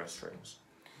get DRS trains.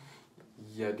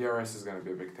 Yeah, DRS is going to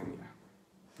be a big thing, yeah.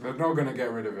 They're not going to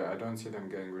get rid of it. I don't see them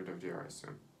getting rid of DRS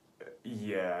soon.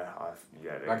 Yeah,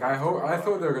 Like, I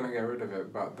thought they were going to get rid of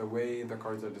it, but the way the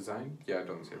cars are designed, yeah, I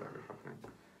don't see that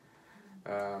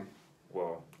happening.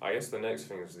 Well, I guess the next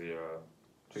thing is the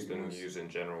just the news. news in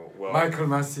general. Well, Michael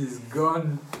Massey's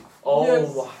gone.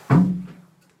 oh, Yes.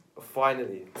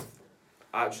 finally,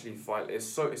 actually, finally,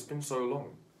 it's been so long.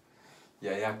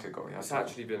 Yeah, he had to go. It's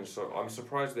actually been so. I'm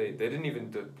surprised they didn't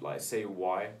even say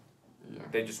why. Yeah.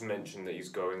 They just mentioned that he's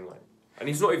going and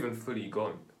he's not even fully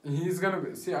gone. He's gonna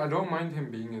be. See, I don't mind him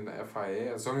being in the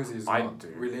FIA as long as he's not do.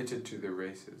 related to the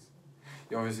races.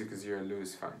 Yeah, obviously, because you're a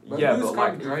Lewis fan. Yeah, Lewis but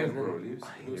can't like, drive, even bro. then-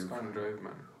 Lewis can't drive,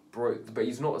 man. Bro, but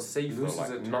he's not a safer. Lewis is a Like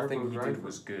terrible nothing he driver. did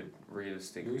was good,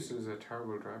 realistically. Lewis is a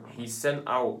terrible driver. He sent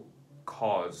out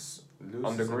cars Lewis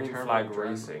under is a green terrible flag driver.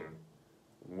 racing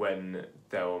when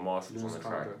there were marshals Lewis on the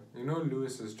can't track. drive. You know,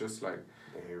 Lewis is just like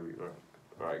Here we go.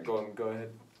 Alright, go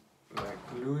ahead.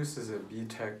 Lewis is a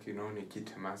B-Tech, you know,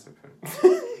 Nikita Mazepin.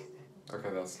 Okay,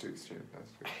 that's too extreme.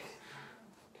 That's too.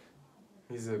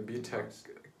 He's a B-Tech,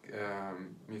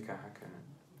 Mika Hakkinen.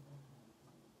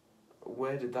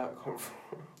 Where did that come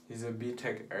from? He's a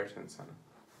B-Tech Ayrton Senna.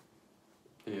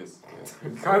 He is.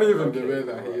 You can't even Okay, debate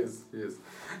that. right. He is.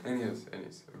 Anyways.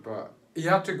 But he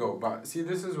had to go. But see,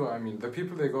 this is what I mean. The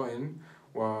people they got in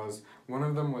was, one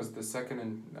of them was the second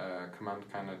in command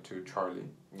kind of to Charlie.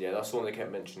 Yeah, that's the one they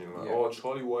kept mentioning. Like, Yeah. oh,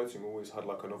 Charlie Whiting always had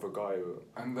like another guy.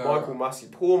 And Michael Massey,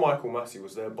 poor Michael Massey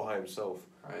was there by himself.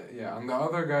 yeah, and the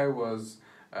other guy was,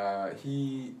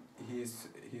 he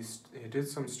did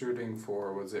some stewarding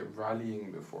for, was it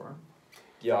rallying before?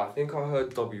 Yeah, I think I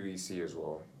heard WEC as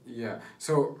well. Yeah,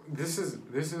 so this is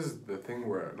the thing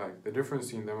where, like, the difference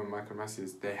between them and Michael Massey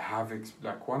is they have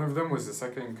like, one of them was the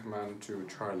second in command to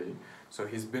Charlie, so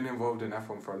he's been involved in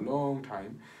F1 for a long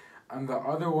time, and the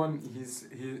other one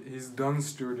he's done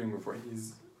stewarding before.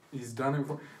 He's done it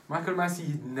for Michael Massey.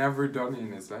 He'd never done it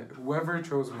in his life. Whoever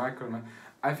chose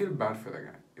I feel bad for the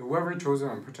guy. Whoever chose him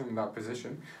and put him in that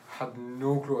position had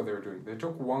no clue what they were doing. They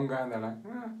took one guy and they're like,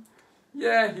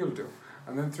 yeah, he'll do.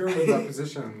 And then threw him in that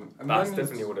position. And That's then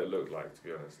definitely what it looked like, to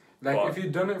be honest. like, But if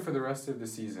you'd done it for the rest of the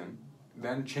season,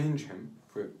 then change him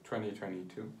for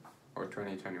 2022 or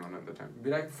 2021 at the time. Be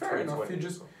like, fair enough,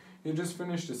 you just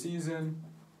finished the season.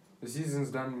 The season's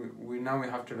done. We now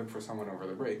have to look for someone over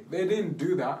the break. They didn't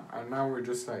do that, and now we're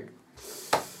just like.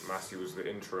 Massey was the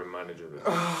interim manager that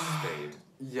stayed.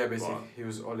 Yeah, basically, But he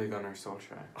was Ole Gunnar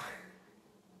Solskjaer.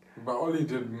 But Ole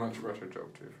did much better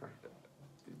job, to be fair.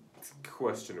 It's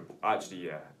questionable. Actually,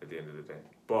 yeah, at the end of the day.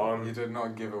 But he did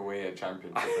not give away a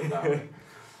championship in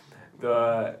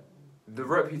that. the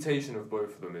reputation of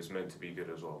both of them is meant to be good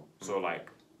as well. So like,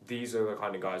 these are the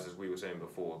kind of guys, as we were saying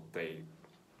before, they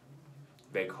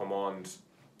command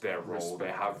their role, they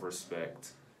have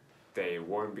respect, they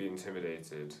won't be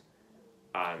intimidated,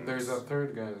 and There's a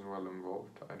third guy as well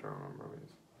involved. I don't remember who he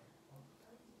is.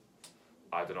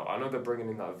 I don't know. I know they're bringing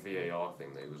in that VAR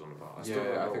thing that he was on about. I still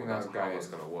don't know I think that's that guy how it's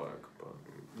is. gonna work, but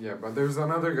Yeah, but there's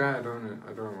another guy. I don't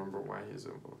remember why he's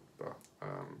involved. But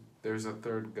there's a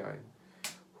third guy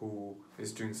who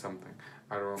is doing something.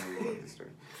 I don't remember what he's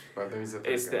doing. But there's a third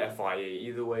it's guy. the FIA.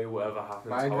 Either way, whatever happens,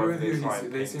 But I agree however with you. try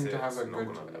and They paint seem it, to have it's a not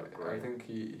good. gonna look I great. think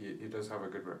he does have a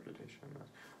good reputation.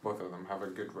 Both of them have a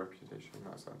good reputation in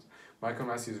that sense. Michael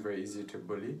Massey is very easy to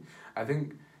bully. I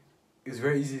think it's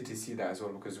very easy to see that as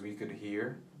well because we could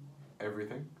hear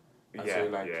everything. And Yeah, so,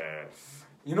 like, yeah.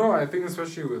 You know, I think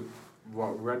especially with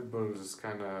what Red Bull's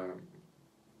kind of.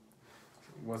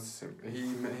 What's him? He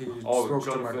spoke to Michael.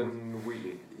 Jonathan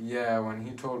Wheatley. Yeah, when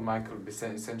he told Michael,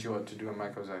 sent you what to do, and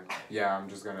Michael was like, yeah, I'm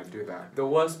just gonna do that. The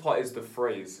worst part is the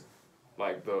phrase,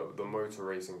 like the motor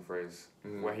racing phrase,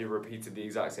 where he repeated the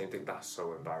exact same thing. That's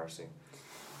so embarrassing.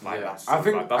 Like, Yeah. that's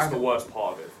so that's the worst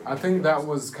part of it for me. I think that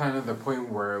was kind of the point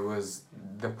where it was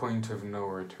the point of no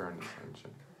return,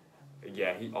 essentially.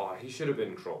 Yeah, he should have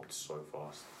been dropped so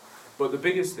fast. But the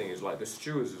biggest thing is like the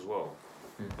stewards as well.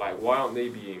 Like, why aren't they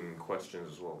being questioned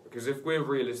as well? Because if we're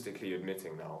realistically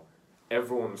admitting now,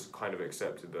 everyone's kind of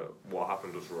accepted that what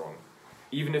happened was wrong.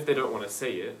 Even if they don't want to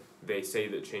say it, they say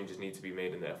that changes need to be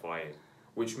made in the FIA.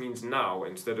 Which means now,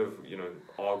 instead of,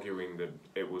 arguing that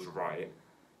it was right,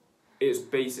 it's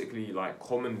basically, like,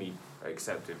 commonly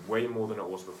accepted, way more than it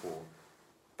was before,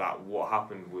 that what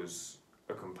happened was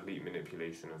a complete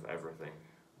manipulation of everything.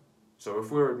 So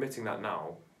if we're admitting that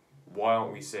now, why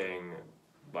aren't we saying,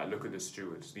 like, look at the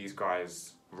stewards, these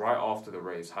guys, right after the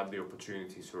race, had the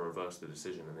opportunity to reverse the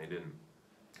decision and they didn't.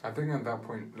 I think at that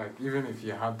point, like, even if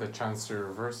you had the chance to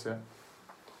reverse it,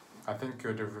 I think it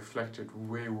would have reflected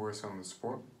way worse on the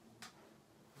sport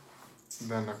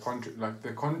than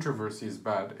the controversy is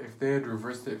bad. If they had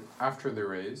reversed it after the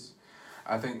race,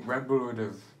 I think Red Bull would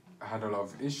have had a lot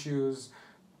of issues.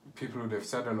 People would have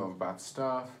said a lot of bad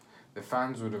stuff. The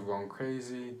fans would have gone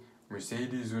crazy.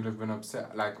 Mercedes would have been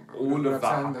upset. Like all of that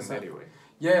happened anyway.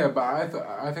 Yeah, but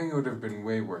I think it would have been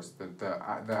way worse. The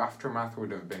aftermath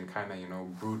would have been kind of, you know,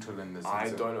 brutal in the sense. I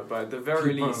don't know, but at the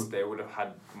very least, they would have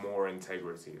had more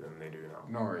integrity than they do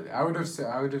now. No, really.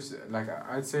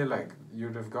 I'd say like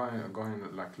you'd have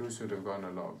gone like Lewis would have gone a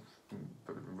lot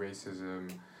of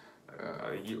racism.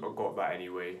 You got that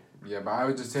anyway. Yeah, but I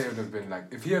would just say it would have been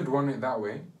like if he had won it that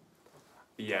way.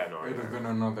 Yeah, no. It would have been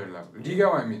another level. Do you get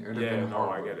what I mean? It would have been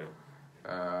horrible. I get it.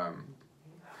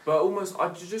 But almost,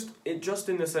 just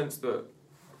in the sense that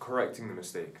correcting the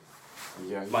mistake.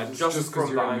 Yeah, like just because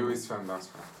you're a angle. Lewis fan, that's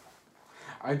fine.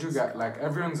 I do get like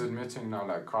everyone's admitting now.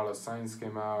 Like Carlos Sainz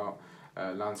came out,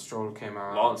 Lance Stroll came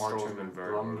out, Martin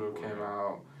Brundle came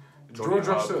out. George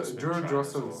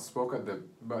Russell spoke at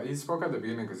the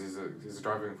beginning because he's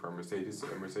driving for a Mercedes,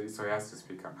 so he has to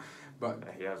speak out. But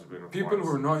he has been people who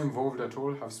are not involved at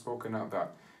all have spoken out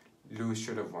that Lewis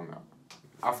should have won that.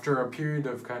 After a period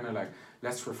of kind of like,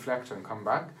 let's reflect and come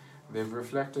back, they've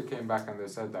reflected, came back, and they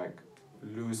said like,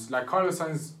 Lewis, like Carlos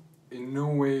Sainz, in no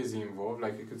way is he involved.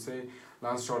 Like you could say,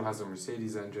 Lance Stroll has a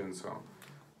Mercedes engine, so.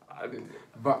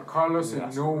 But Carlos,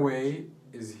 in no way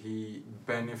is he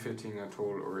benefiting at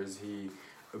all, or is he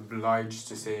obliged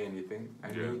to say anything.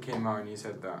 And he came out and he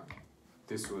said that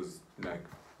this was like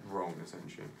wrong,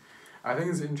 essentially. I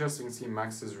think it's interesting to see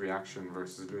Max's reaction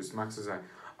versus Lewis. Max is like,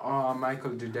 oh,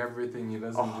 Michael did everything, he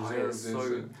doesn't deserve this.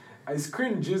 So, it's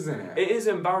cringe, isn't it? It is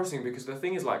embarrassing because the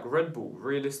thing is, like, Red Bull,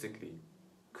 realistically,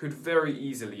 could very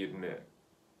easily admit,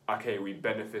 okay, we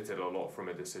benefited a lot from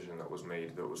a decision that was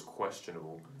made that was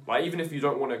questionable. Like, even if you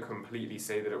don't want to completely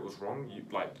say that it was wrong, you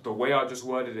like, the way I just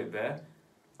worded it there,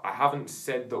 I haven't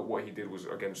said that what he did was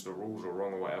against the rules or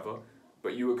wrong or whatever,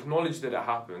 but you acknowledge that it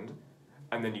happened,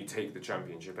 and then you take the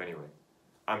championship anyway.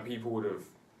 And people would have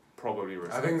probably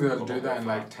I think they'll do that in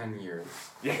like 10 years.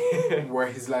 Yeah. Where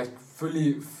he's like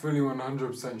fully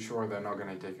 100% sure they're not going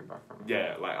to take it back from him.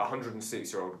 Yeah, like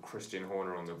 106-year-old Christian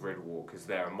Horner on the grid walk is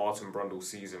there, and Martin Brundle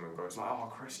sees him and goes like,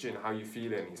 oh, Christian, how you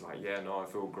feeling? He's like, yeah, no, I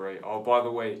feel great. Oh, by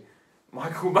the way,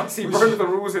 Michael Massey broke the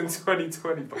rules in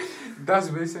 2020. That's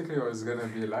basically what it's going to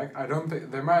be like. I don't think,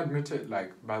 they might admit it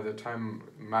like by the time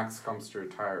Max comes to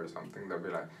retire or something, they'll be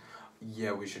like,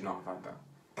 yeah, we should not have had that.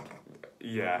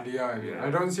 Yeah. Yeah, I mean, I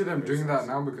don't see them doing that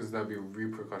now because there'll be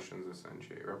repercussions,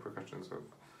 essentially. Repercussions of...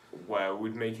 Well, it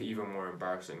would make it even more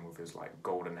embarrassing with his, like,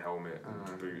 golden helmet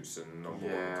and boots and number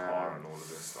one car and all of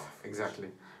this stuff. Exactly.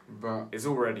 But... It's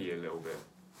already a little bit...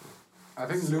 I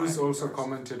think Lewis also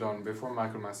commented on, before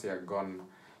Michael Massey had gone,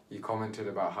 he commented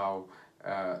about how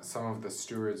some of the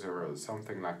stewards or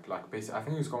something like basically, I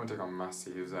think he was commenting on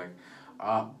Massey. He was like,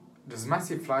 does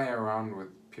Massey fly around with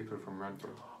people from Red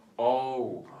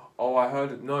Bull? Oh, I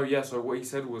heard it. No, yeah, so what he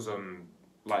said was,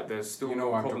 like, there's still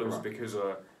no problems because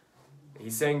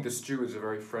he's saying the stewards are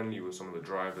very friendly with some of the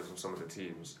drivers and some of the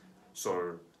teams.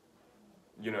 So,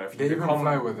 you know, if you even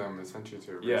fly with them, essentially,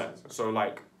 to so,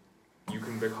 like, you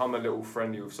can become a little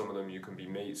friendly with some of them, you can be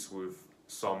mates with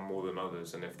some more than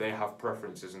others, and if they have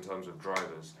preferences in terms of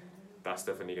drivers, that's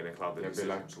definitely going to cloud the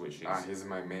decisions, which is... he's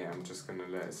my mate, I'm just going to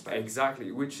let it slide.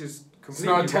 Exactly, which is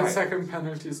completely It's not a 10-second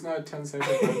penalty, it's not a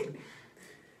 10-second penalty.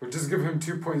 We'll just give him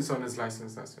 2 points on his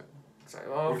license, that's it.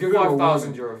 We'll give him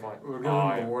 €5,000 fine. We'll give him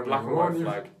a warning. Black and white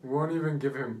flag. We won't even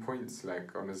give him points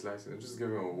like on his license, we'll just give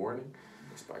him a warning.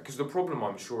 Because the problem,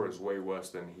 I'm sure, is way worse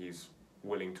than he's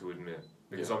willing to admit.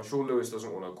 Because I'm sure Lewis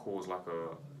doesn't want to cause like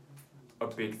a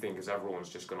big thing because everyone's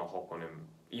just going to hop on him.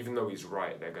 Even though he's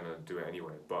right, they're going to do it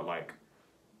anyway. But like,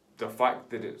 the fact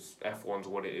that it's F1's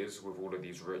what it is with all of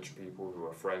these rich people who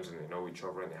are friends and they know each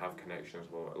other and they have connections,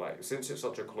 well, like, since it's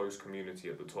such a close community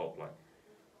at the top, like,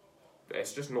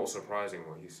 it's just not surprising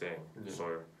what he's saying.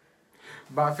 So,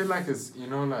 but I feel like it's, you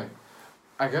know, like,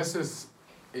 I guess it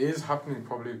is happening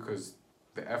probably because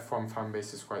the F1 fan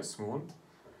base is quite small.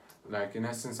 Like, in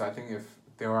essence, I think if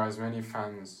there are as many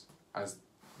fans as,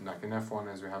 like, in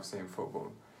F1 as we have, say, in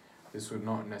football, this would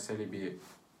not necessarily be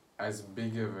as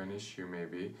big of an issue,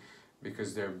 maybe,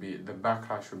 because the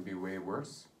backlash would be way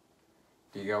worse.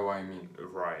 Do you get what I mean?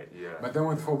 Right, yeah. But then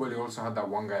with football, you also had that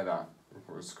one guy that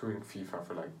was screwing FIFA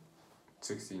for like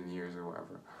 16 years or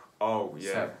whatever. Oh,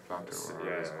 yeah. Sepp Blatter or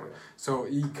whatever it's called. So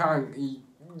you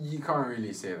can't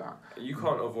really say that. You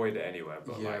can't avoid it anywhere,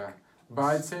 but like... But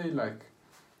I'd say, like,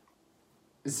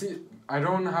 see, I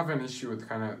don't have an issue with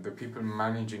kind of the people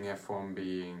managing F1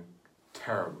 being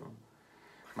terrible.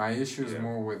 My issue is Yeah.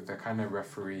 more with the kind of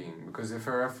refereeing, because if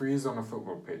a referee is on a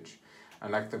football pitch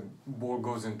and like the ball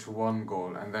goes into one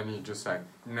goal and then you just like,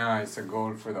 nah, it's a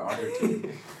goal for the other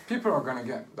team, people are gonna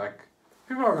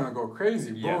go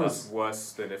crazy. Yeah, Bro, that's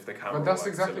worse than if the camera. but that's works a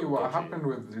exactly little what dodgy. happened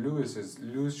with Lewis. Is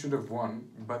Lewis should have won,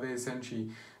 but they essentially,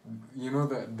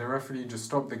 the referee just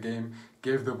stopped the game,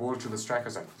 gave the ball to the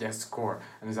striker's like, yes, score,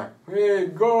 and he's like, hey,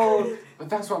 goal. But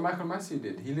that's what Michael Massey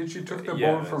did. He literally took the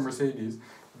ball from Mercedes,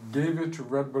 gave it to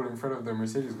Red Bull in front of the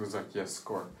Mercedes, was like, yes,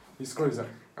 score. He scored. He's like,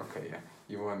 okay, yeah,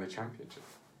 you won the championship.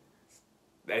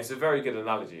 It's a very good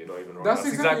analogy. You're not even wrong. That's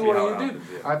exactly how what it he did.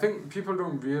 happened, yeah. I think people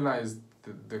don't realize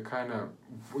the kind of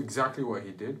exactly what he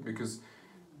did, because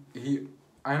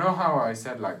I know how I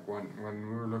said, like, when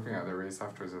we were looking at the race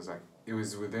afterwards, I was like, it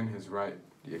was within his right.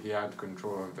 He had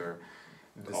control of the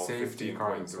safety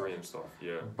car and stuff.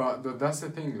 Yeah. But that's the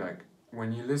thing, like,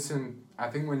 when you listen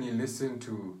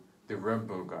to the Red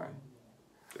Bull guy,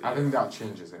 I think that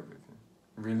changes everything,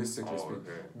 realistically speaking.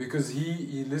 Okay. Because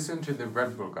he listened to the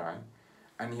Red Bull guy,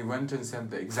 and he went and said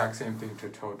the exact same thing to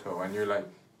Toto, and you're like,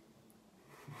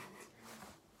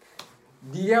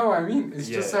 do you get what I mean? It's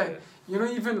just like,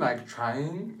 even like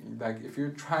trying, like if you're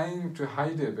trying to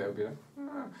hide it a bit, I'll be like,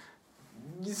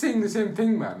 you're saying the same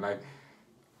thing, man. Like,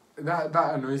 that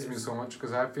annoys me so much,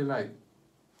 because I feel like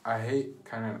I hate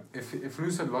kind of, if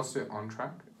Lewis had lost it on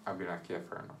track, I'd be like, yeah,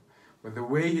 fair enough. But the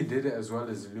way he did it as well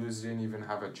is Lewis didn't even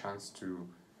have a chance to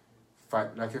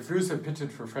fight. Like, if Lewis had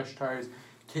pitted for fresh tires,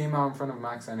 came out in front of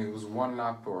Max, and it was one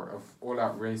lap of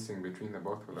all-out racing between the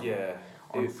both of them. Yeah.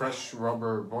 On fresh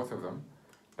rubber, both of them.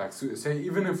 Like, so, say,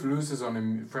 even if Lewis is on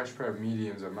a fresh pair of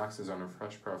mediums and Max is on a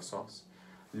fresh pair of softs,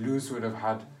 Lewis would have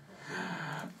had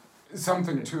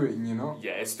something to it,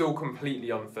 Yeah, it's still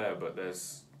completely unfair, but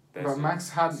there's but Max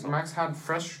had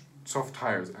fresh soft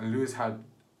tires and Lewis had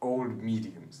old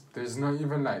mediums. There's not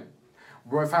even like,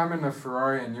 bro, if I'm in a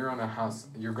Ferrari and you're on a Haas,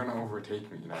 you're gonna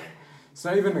overtake me. Like, it's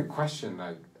not even a question.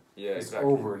 Like, it's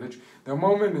exactly. over. Literally, the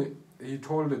moment he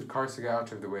told the cars to get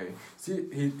out of the way, see,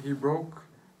 he broke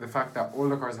the fact that all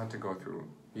the cars had to go through.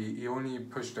 He only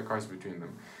pushed the cars between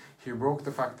them. He broke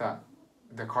the fact that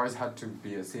the cars had to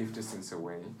be a safe distance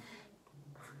away.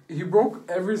 He broke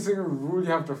every single rule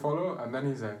you have to follow, and then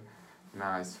he's like,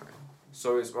 nah, it's fine.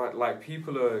 So it's like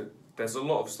there's a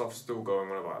lot of stuff still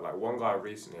going on about it. Like, one guy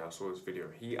recently, I saw this video,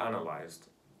 he analysed,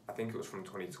 I think it was from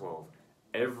 2012,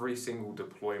 every single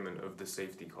deployment of the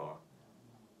safety car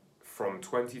from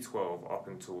 2012 up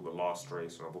until the last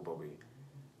race in Abu Dhabi.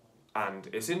 And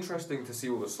it's interesting to see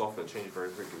all the stuff that changed very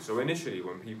quickly. So initially,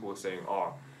 when people were saying,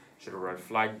 should have red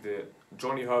flagged it,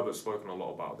 Johnny Herbert's spoken a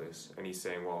lot about this, and he's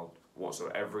saying, well, what, so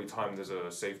every time there's a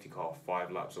safety car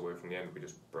 5 laps away from the end, we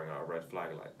just bring out a red flag?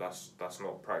 Like, that's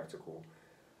not practical.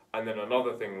 And then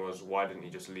another thing was, why didn't he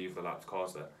just leave the lapped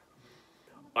cars there?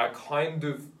 I kind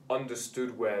of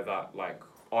understood where that, like,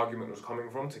 argument was coming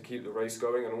from, to keep the race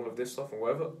going and all of this stuff and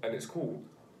whatever, and it's cool.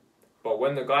 But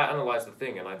when the guy analysed the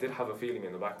thing, and I did have a feeling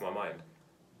in the back of my mind,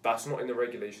 that's not in the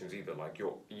regulations either. Like,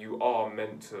 you are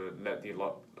meant to let the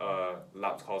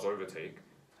lapped cars overtake,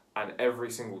 and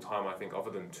every single time, I think, other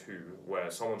than 2,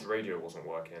 where someone's radio wasn't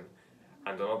working,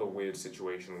 and another weird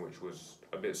situation which was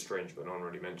a bit strange, but no one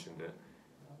really mentioned it,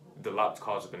 the lapped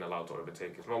cars have been allowed to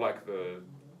overtake. It's not like the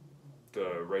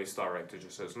race director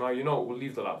just says, no, we'll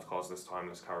leave the lapped cars this time,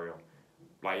 let's carry on.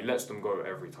 Like, he lets them go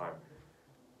every time.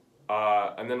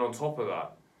 And then on top of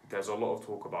that, there's a lot of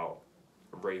talk about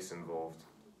race involved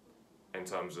in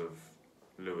terms of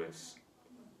Lewis,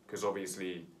 because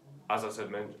obviously, as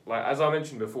I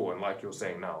mentioned before, and like you're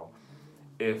saying now,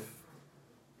 if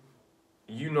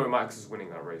Max is winning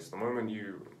that race, the moment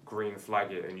you green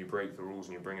flag it and you break the rules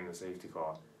and you bring in the safety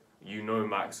car,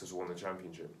 Max has won the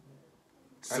championship.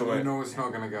 So and it's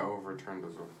not gonna get overturned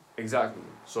as well. Exactly.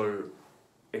 So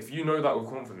if you know that with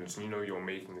confidence and you're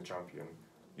making the champion,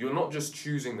 you're not just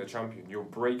choosing the champion, you're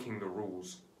breaking the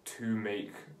rules to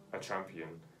make a champion.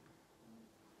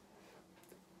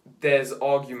 There's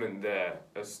argument there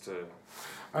as to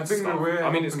I think stuff. the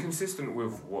way it's consistent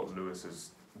with what Lewis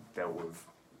has dealt with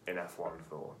in F1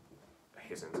 for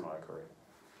his entire career.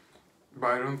 But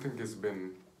I don't think it's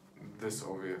been this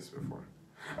obvious before.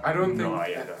 I don't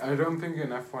think in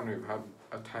F1 we've had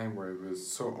a time where it was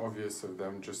so obvious of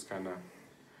them just kind of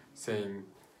saying,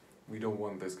 we don't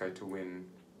want this guy to win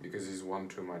because he's won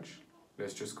too much.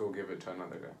 Let's just go give it to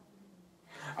another guy.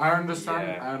 I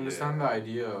understand the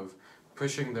idea of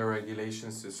pushing the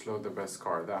regulations to slow the best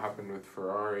car. That happened with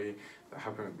Ferrari, that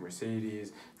happened with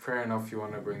Mercedes. Fair enough, you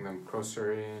want to bring them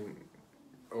closer in.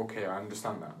 Okay, I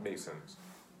understand that. Makes sense.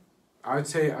 I'd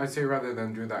say rather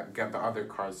than do that, get the other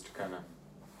cars to kind of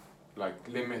like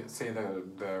limit, say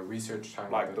the research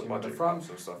time Like of the the team at the budget front. caps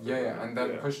and stuff. Yeah, and then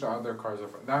yeah. push the other cars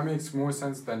off. That makes more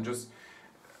sense than just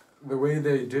the way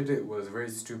they did it was very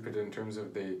stupid in terms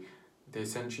of they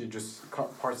essentially just cut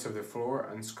parts of the floor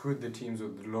and screwed the teams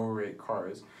with low rate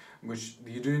cars, which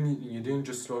you didn't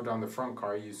just slow down the front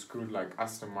car, you screwed like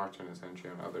Aston Martin essentially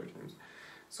on other teams.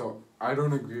 So I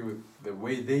don't agree with the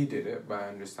way they did it, but I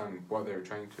understand what they're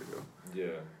trying to do.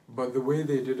 Yeah. But the way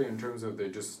they did it in terms of they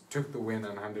just took the win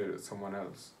and handed it to someone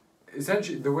else.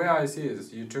 Essentially, the way I see it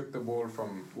is you took the ball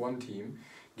from one team,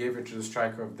 gave it to the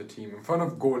striker of the team in front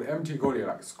of goal, empty goal, you're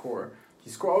like, score. He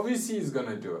scored. Obviously, he's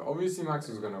going to do it. Obviously, Max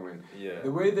is going to win. Yeah.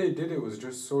 The way they did it was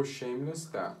just so shameless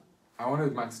that I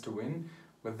wanted Max to win,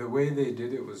 but the way they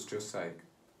did it was just like,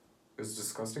 it was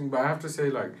disgusting. But I have to say,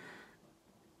 like,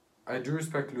 I do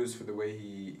respect Lewis for the way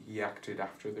he acted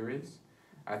after the race.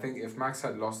 I think if Max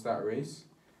had lost that race,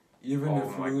 even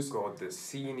if Lewis... Oh my god, the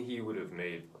scene he would have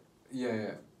made.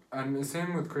 Yeah. And the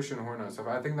same with Christian Horner and stuff.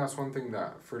 I think that's one thing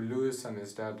that for Lewis and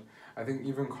his dad, I think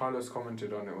even Carlos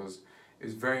commented on it was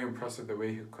very impressive the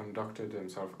way he conducted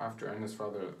himself after, and his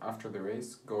father after the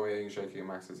race, going shaking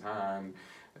Max's hand,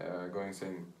 going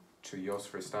saying to Jos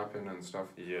Verstappen and stuff.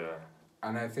 Yeah.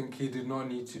 And I think he did not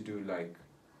need to do like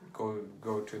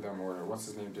go to them, or what's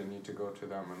his name, didn't need to go to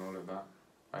them and all of that.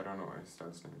 I don't know what his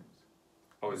dad's name is.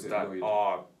 Oh, Is is it that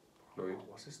Lloyd? Lloyd?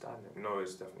 What's his dad's name? No,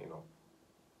 it's definitely not.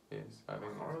 Yes, I I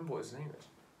think. can't remember what his name is.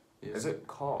 Yes. Is it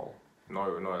Carl?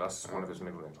 No, that's one of his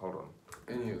middle names. Hold on.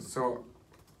 Anyway, so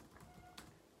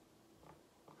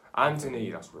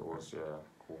Anthony, that's what it was. Yeah,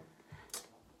 cool.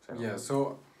 yeah,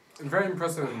 so very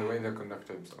impressive in the way they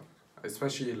conducted himself.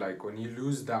 Especially like when you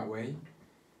lose that way,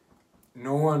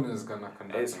 no one is gonna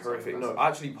conduct. It's horrific. No,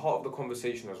 actually, part of the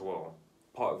conversation as well.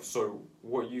 So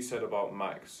what you said about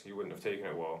Max, he wouldn't have taken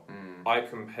it well. I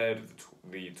compared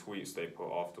the tweets they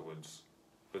put afterwards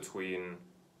between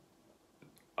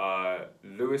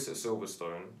Lewis at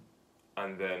Silverstone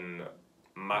and then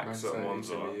Max at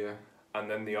Monza, Italy, yeah. and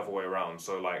then the other way around.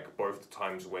 So like both the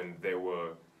times when they were,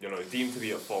 deemed to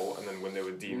be at fault, and then when they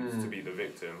were deemed to be the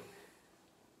victim.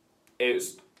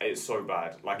 It's so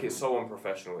bad. Like, it's so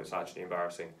unprofessional. It's actually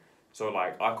embarrassing. So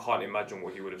like, I can't imagine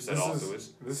what he would have said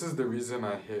afterwards. This is the reason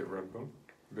I hate Red Bull,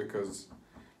 because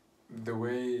the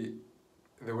way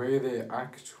they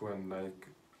act when, like,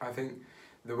 I think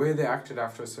the way they acted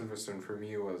after Silverstone for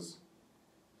me was,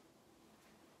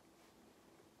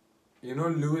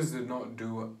 Lewis did not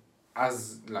do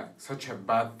as like such a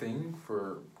bad thing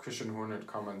for Christian Horner to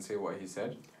come and say what he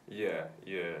said. Yeah.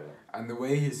 And the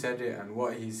way he said it and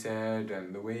what he said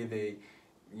and the way they,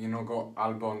 got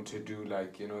Albon to do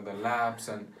like, the laps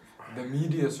and the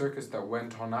media circus that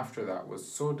went on after that was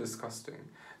so disgusting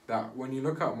that when you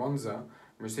look at Monza,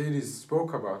 Mercedes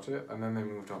spoke about it and then they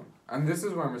moved on. And this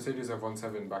is why Mercedes have won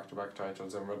 7 back-to-back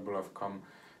titles and Red Bull have come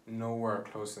nowhere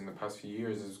close in the past few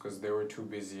years, is because they were too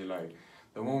busy. Like,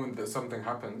 the moment that something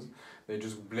happens, they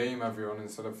just blame everyone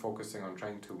instead of focusing on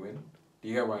trying to win. Do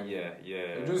you get what I mean?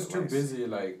 Yeah. They're just too busy,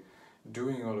 like,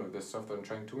 doing all of this stuff than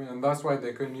trying to win. And that's why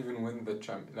they couldn't even win the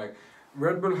Like,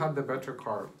 Red Bull had the better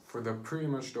car for the pretty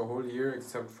much the whole year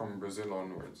except from Brazil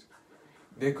onwards.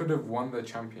 They could have won the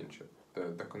championship,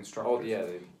 the constructors. Oh, yeah,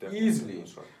 they definitely easily. the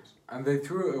constructors. And they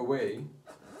threw it away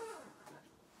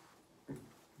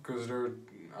because they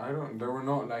were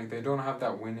not, like, they don't have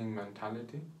that winning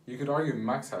mentality. You could argue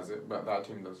Max has it, but that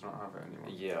team does not have it anymore.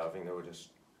 Yeah, I think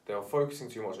they were focusing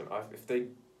too much on. If they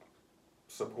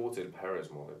supported Perez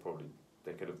more,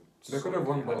 they could have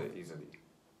won had both. it easily.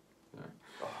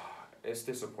 Yeah. It's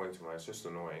disappointing, man. It's just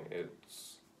annoying. It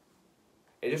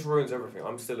just ruins everything.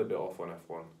 I'm still a bit off on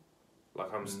F1.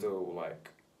 Like, I'm still like.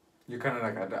 You kind of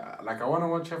I want to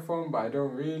watch F1, but I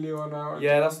don't really want to watch.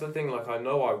 Yeah, that's the thing. Like, I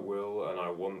know I will and I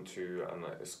want to, and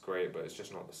like, it's great, but it's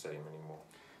just not the same anymore.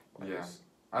 Like, yeah,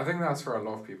 I think that's for a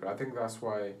lot of people. I think that's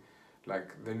why,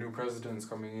 like, the new president's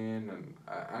coming in, and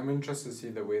I'm interested to see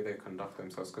the way they conduct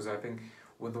themselves, because I think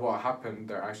with what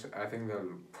happened, I think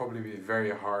they'll probably be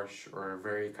very harsh or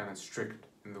very kind of strict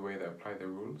in the way they apply the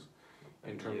rules,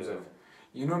 in terms of,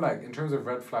 like, in terms of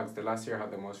red flags. The last year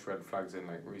had the most red flags in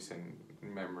like recent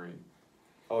memory.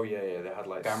 Oh yeah, they had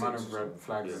like. The amount of red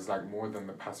flags is like more than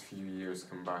the past few years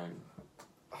combined.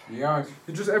 Yeah,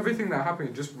 it's just everything that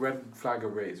happened, just red flag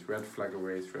erase, red flag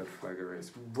erase, red flag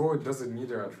erase. Bro, it doesn't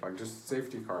need a red flag, just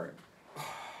safety car.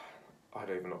 I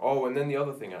don't even know. Oh, and then the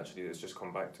other thing actually that's just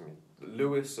come back to me.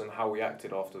 Lewis and how he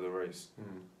acted after the race.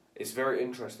 It's very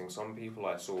interesting. Some people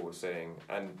I saw were saying,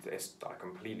 and I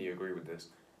completely agree with this,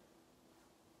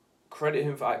 credit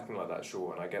him for acting like that,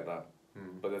 sure, and I get that.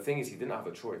 But the thing is, he didn't have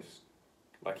a choice.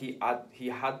 Like, he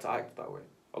had to act that way.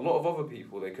 A lot of other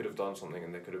people, they could have done something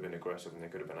and they could have been aggressive and they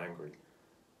could have been angry.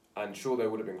 And sure, they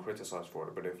would have been criticised for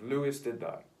it, but if Lewis did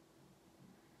that,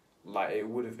 like, it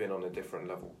would have been on a different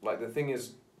level. Like, the thing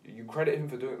is, you credit him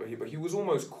for doing it, but he was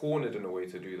almost cornered in a way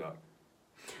to do that.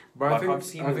 But like, I think, I've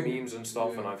seen the memes and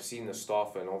stuff, yeah. and I've seen the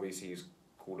stuff, and obviously he's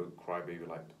called a crybaby,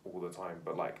 like, all the time.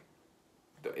 But, like,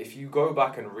 if you go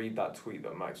back and read that tweet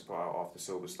that Max put out after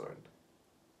Silverstone,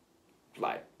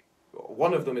 like,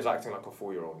 one of them is acting like a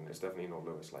 4-year-old, and it's definitely not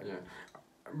Lewis. Like, yeah.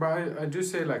 But I do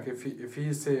say, like, if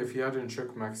he hadn't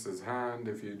shook Max's hand,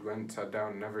 if he went, sat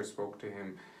down, never spoke to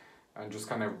him, and just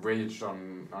kind of raged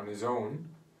on his own,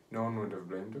 no one would have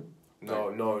blamed him.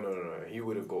 No. He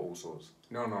would have got all sorts.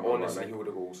 No. Honestly, he would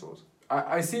have got all sorts.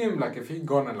 I see him, like, if he'd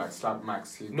gone and, like, slapped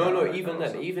Max, he'd even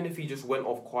then, even if he just went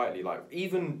off quietly, like,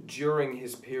 even during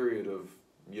his period of,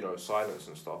 you know, silence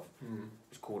and stuff,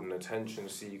 it's called an attention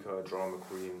seeker, drama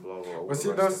queen, blah, blah, blah. But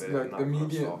see, that's, like, the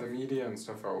media and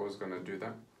stuff are always going to do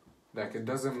that. Like, it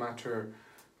doesn't matter.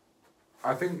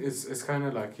 I think it's kind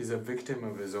of like he's a victim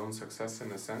of his own success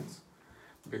in a sense,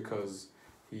 because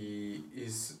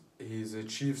he's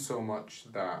achieved so much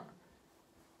that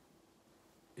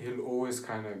he'll always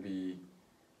kind of be,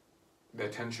 the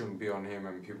attention will be on him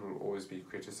and people will always be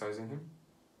criticizing him.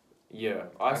 Yeah,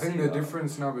 I think the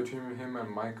difference now between him and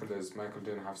Michael is Michael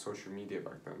didn't have social media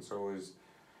back then, so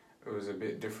it was a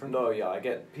bit different. No, yeah, I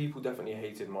get people definitely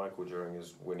hated Michael during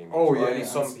his winning. Oh yeah, yeah.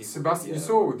 Some people. Sebastian, you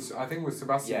saw it. I think with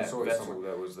Sebastian, yeah, saw Vettel, it so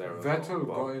that was there. Vettel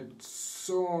got it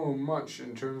so much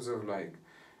in terms of, like,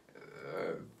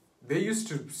 they used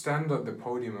to stand at the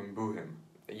podium and boo him.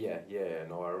 Yeah,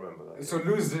 no, I remember that. So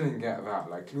Lewis didn't get that.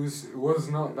 Like, Lewis was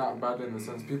not that bad in the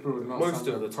sense people would not most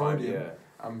stand of the at the time, podium yeah.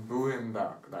 and boo him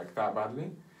that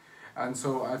badly. And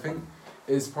so I think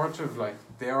it's part of, like,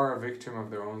 they are a victim of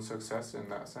their own success in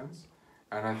that sense.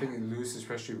 And I think Lewis,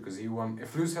 especially because he won,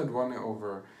 if Lewis had won it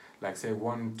over, like, say,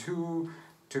 1-2,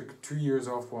 took 2 years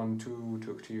off, 1-2,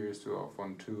 took 2 years off,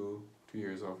 1-2, 2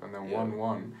 years off, and then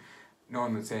 1-1, no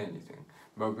one would say anything.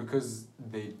 But because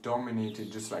they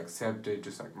dominated, just like Seb did,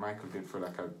 just like Michael did, for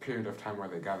like a period of time where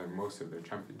they gathered most of their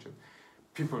championship,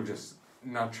 people just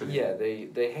naturally... Yeah,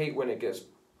 they hate when it gets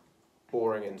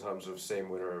boring in terms of same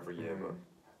winner every year, but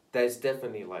there's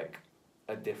definitely, like,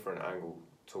 a different angle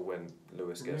to when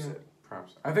Lewis gets it.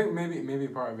 Perhaps. I think maybe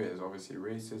part of it is obviously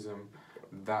racism,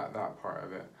 that part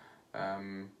of it.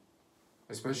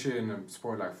 Especially in a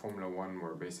sport like Formula 1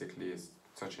 where basically it's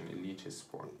such an elitist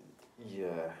sport.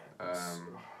 Yeah.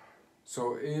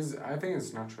 So I think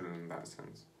it's natural in that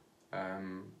sense.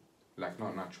 Like,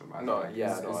 not natural, but no, like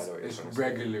yeah, no, I know it's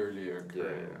regularly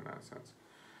occurring in that sense.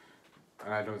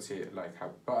 And I don't see it like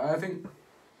how, but I think,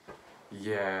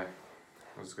 I'm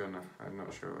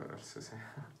not sure what else to say.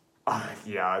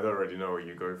 Yeah, I don't really know where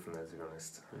you go from there, to be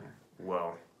honest. Yeah.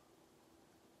 Well,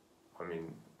 I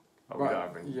mean,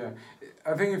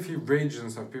 I think if he raged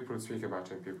and stuff, people would speak about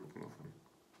it and people would move him.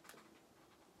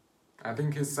 I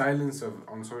think his silence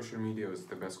on social media was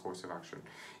the best course of action.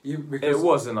 It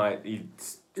was, and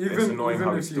even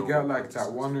if you get like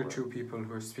that one or two people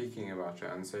who are speaking about it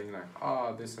and saying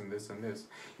like, this and this and this,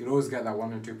 you'll always get that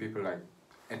one or two people like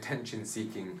attention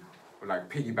seeking, or like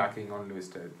piggybacking on Lewis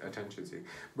to attention seeking.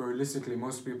 But realistically,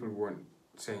 most people weren't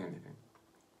saying anything.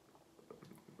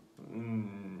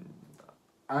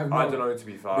 I don't know, to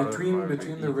be fair.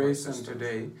 Between the race and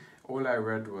today, all I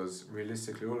read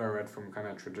from kind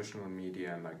of traditional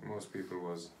media and like most people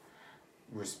was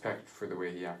respect for the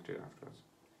way he acted afterwards.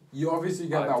 You obviously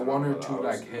get that one or two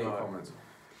like hey comments,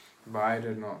 but I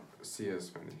did not see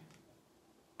as many.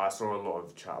 I saw a lot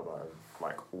of chat about him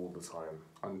like all the time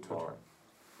on Twitter.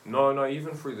 No,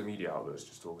 even through the media outlets,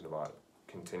 just talking about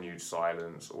continued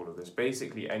silence, all of this.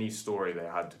 Basically, any story they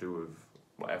had to do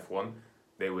with F1,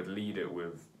 they would lead it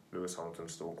with Lewis Hamilton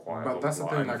still quiet. But that's the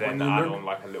thing, like, then when you add look on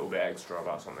like a little bit extra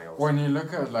about something else. When you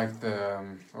look at like the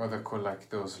what they call like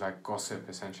those like gossip,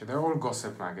 essentially, they're all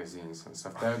gossip magazines and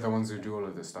stuff. They're the ones who do all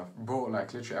of this stuff. But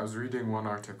like literally, I was reading one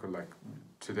article like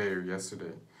today or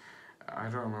yesterday. I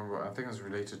don't remember. I think it was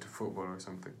related to football or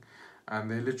something. And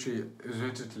it was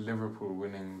related to Liverpool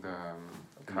winning the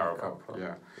Carabao Cup.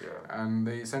 Yeah. And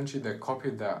they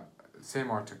copied that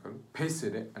same article,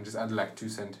 pasted it, and just added like 2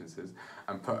 sentences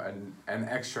and put an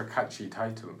extra catchy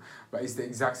title, but it's the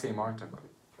exact same article.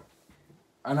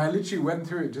 And I literally went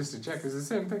through it just to check. It's the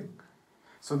same thing.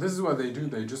 So this is what they do.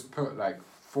 They just put like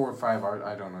 4 or 5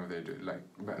 I don't know if they do like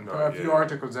put a few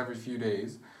articles every few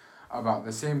days about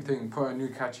the same thing. Put a new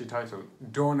catchy title.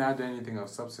 Don't add anything of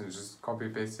substance. Just copy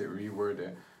paste it, reword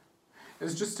it.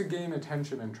 It's just to gain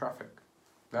attention and traffic.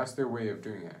 That's their way of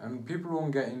doing it. And people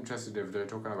won't get interested if they're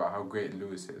talking about how great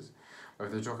Lewis is. Or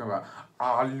if they're talking about,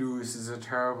 Lewis is a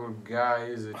terrible guy,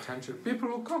 he's attention. People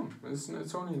will come. It's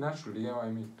only natural, you know what I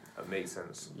mean? That makes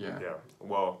sense. Yeah. Yeah.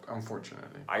 Well,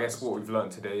 unfortunately. I guess what we've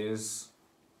learned today is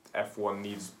F1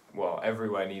 needs,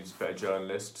 everywhere needs better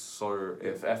journalists. So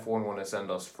if F1 want to send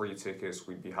us free tickets,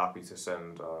 we'd be happy to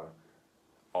send our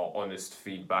honest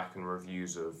feedback and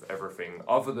reviews of everything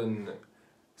other than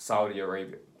Saudi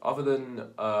Arabia. Other than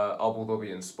Abu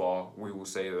Dhabi and Spa, we will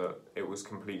say that it was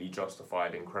completely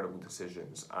justified, incredible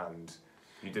decisions, and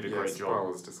you did a great job. Spa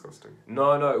was disgusting.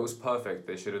 No, it was perfect.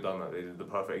 They should have done that. They did the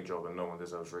perfect job, and no one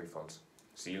deserves refunds.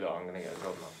 See, look, I'm gonna get a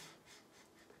job now.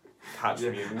 Catch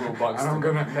me in Will Buxton.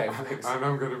 Netflix. And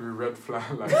I'm gonna be red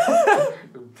flag, like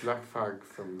black flag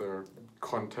from their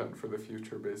content for the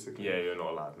future, basically. Yeah, you're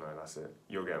not allowed. No, that's it.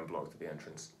 You're getting blocked at the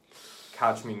entrance.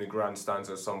 Catch me in the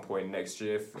grandstands at some point next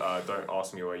year. Don't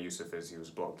ask me where Yusuf is. He was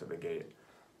blocked at the gate.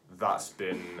 That's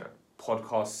been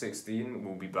podcast 16.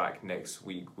 We'll be back next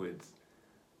week with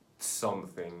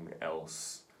something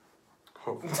else.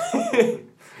 Hopefully.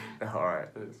 All right.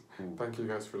 Yes. Thank you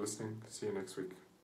guys for listening. See you next week.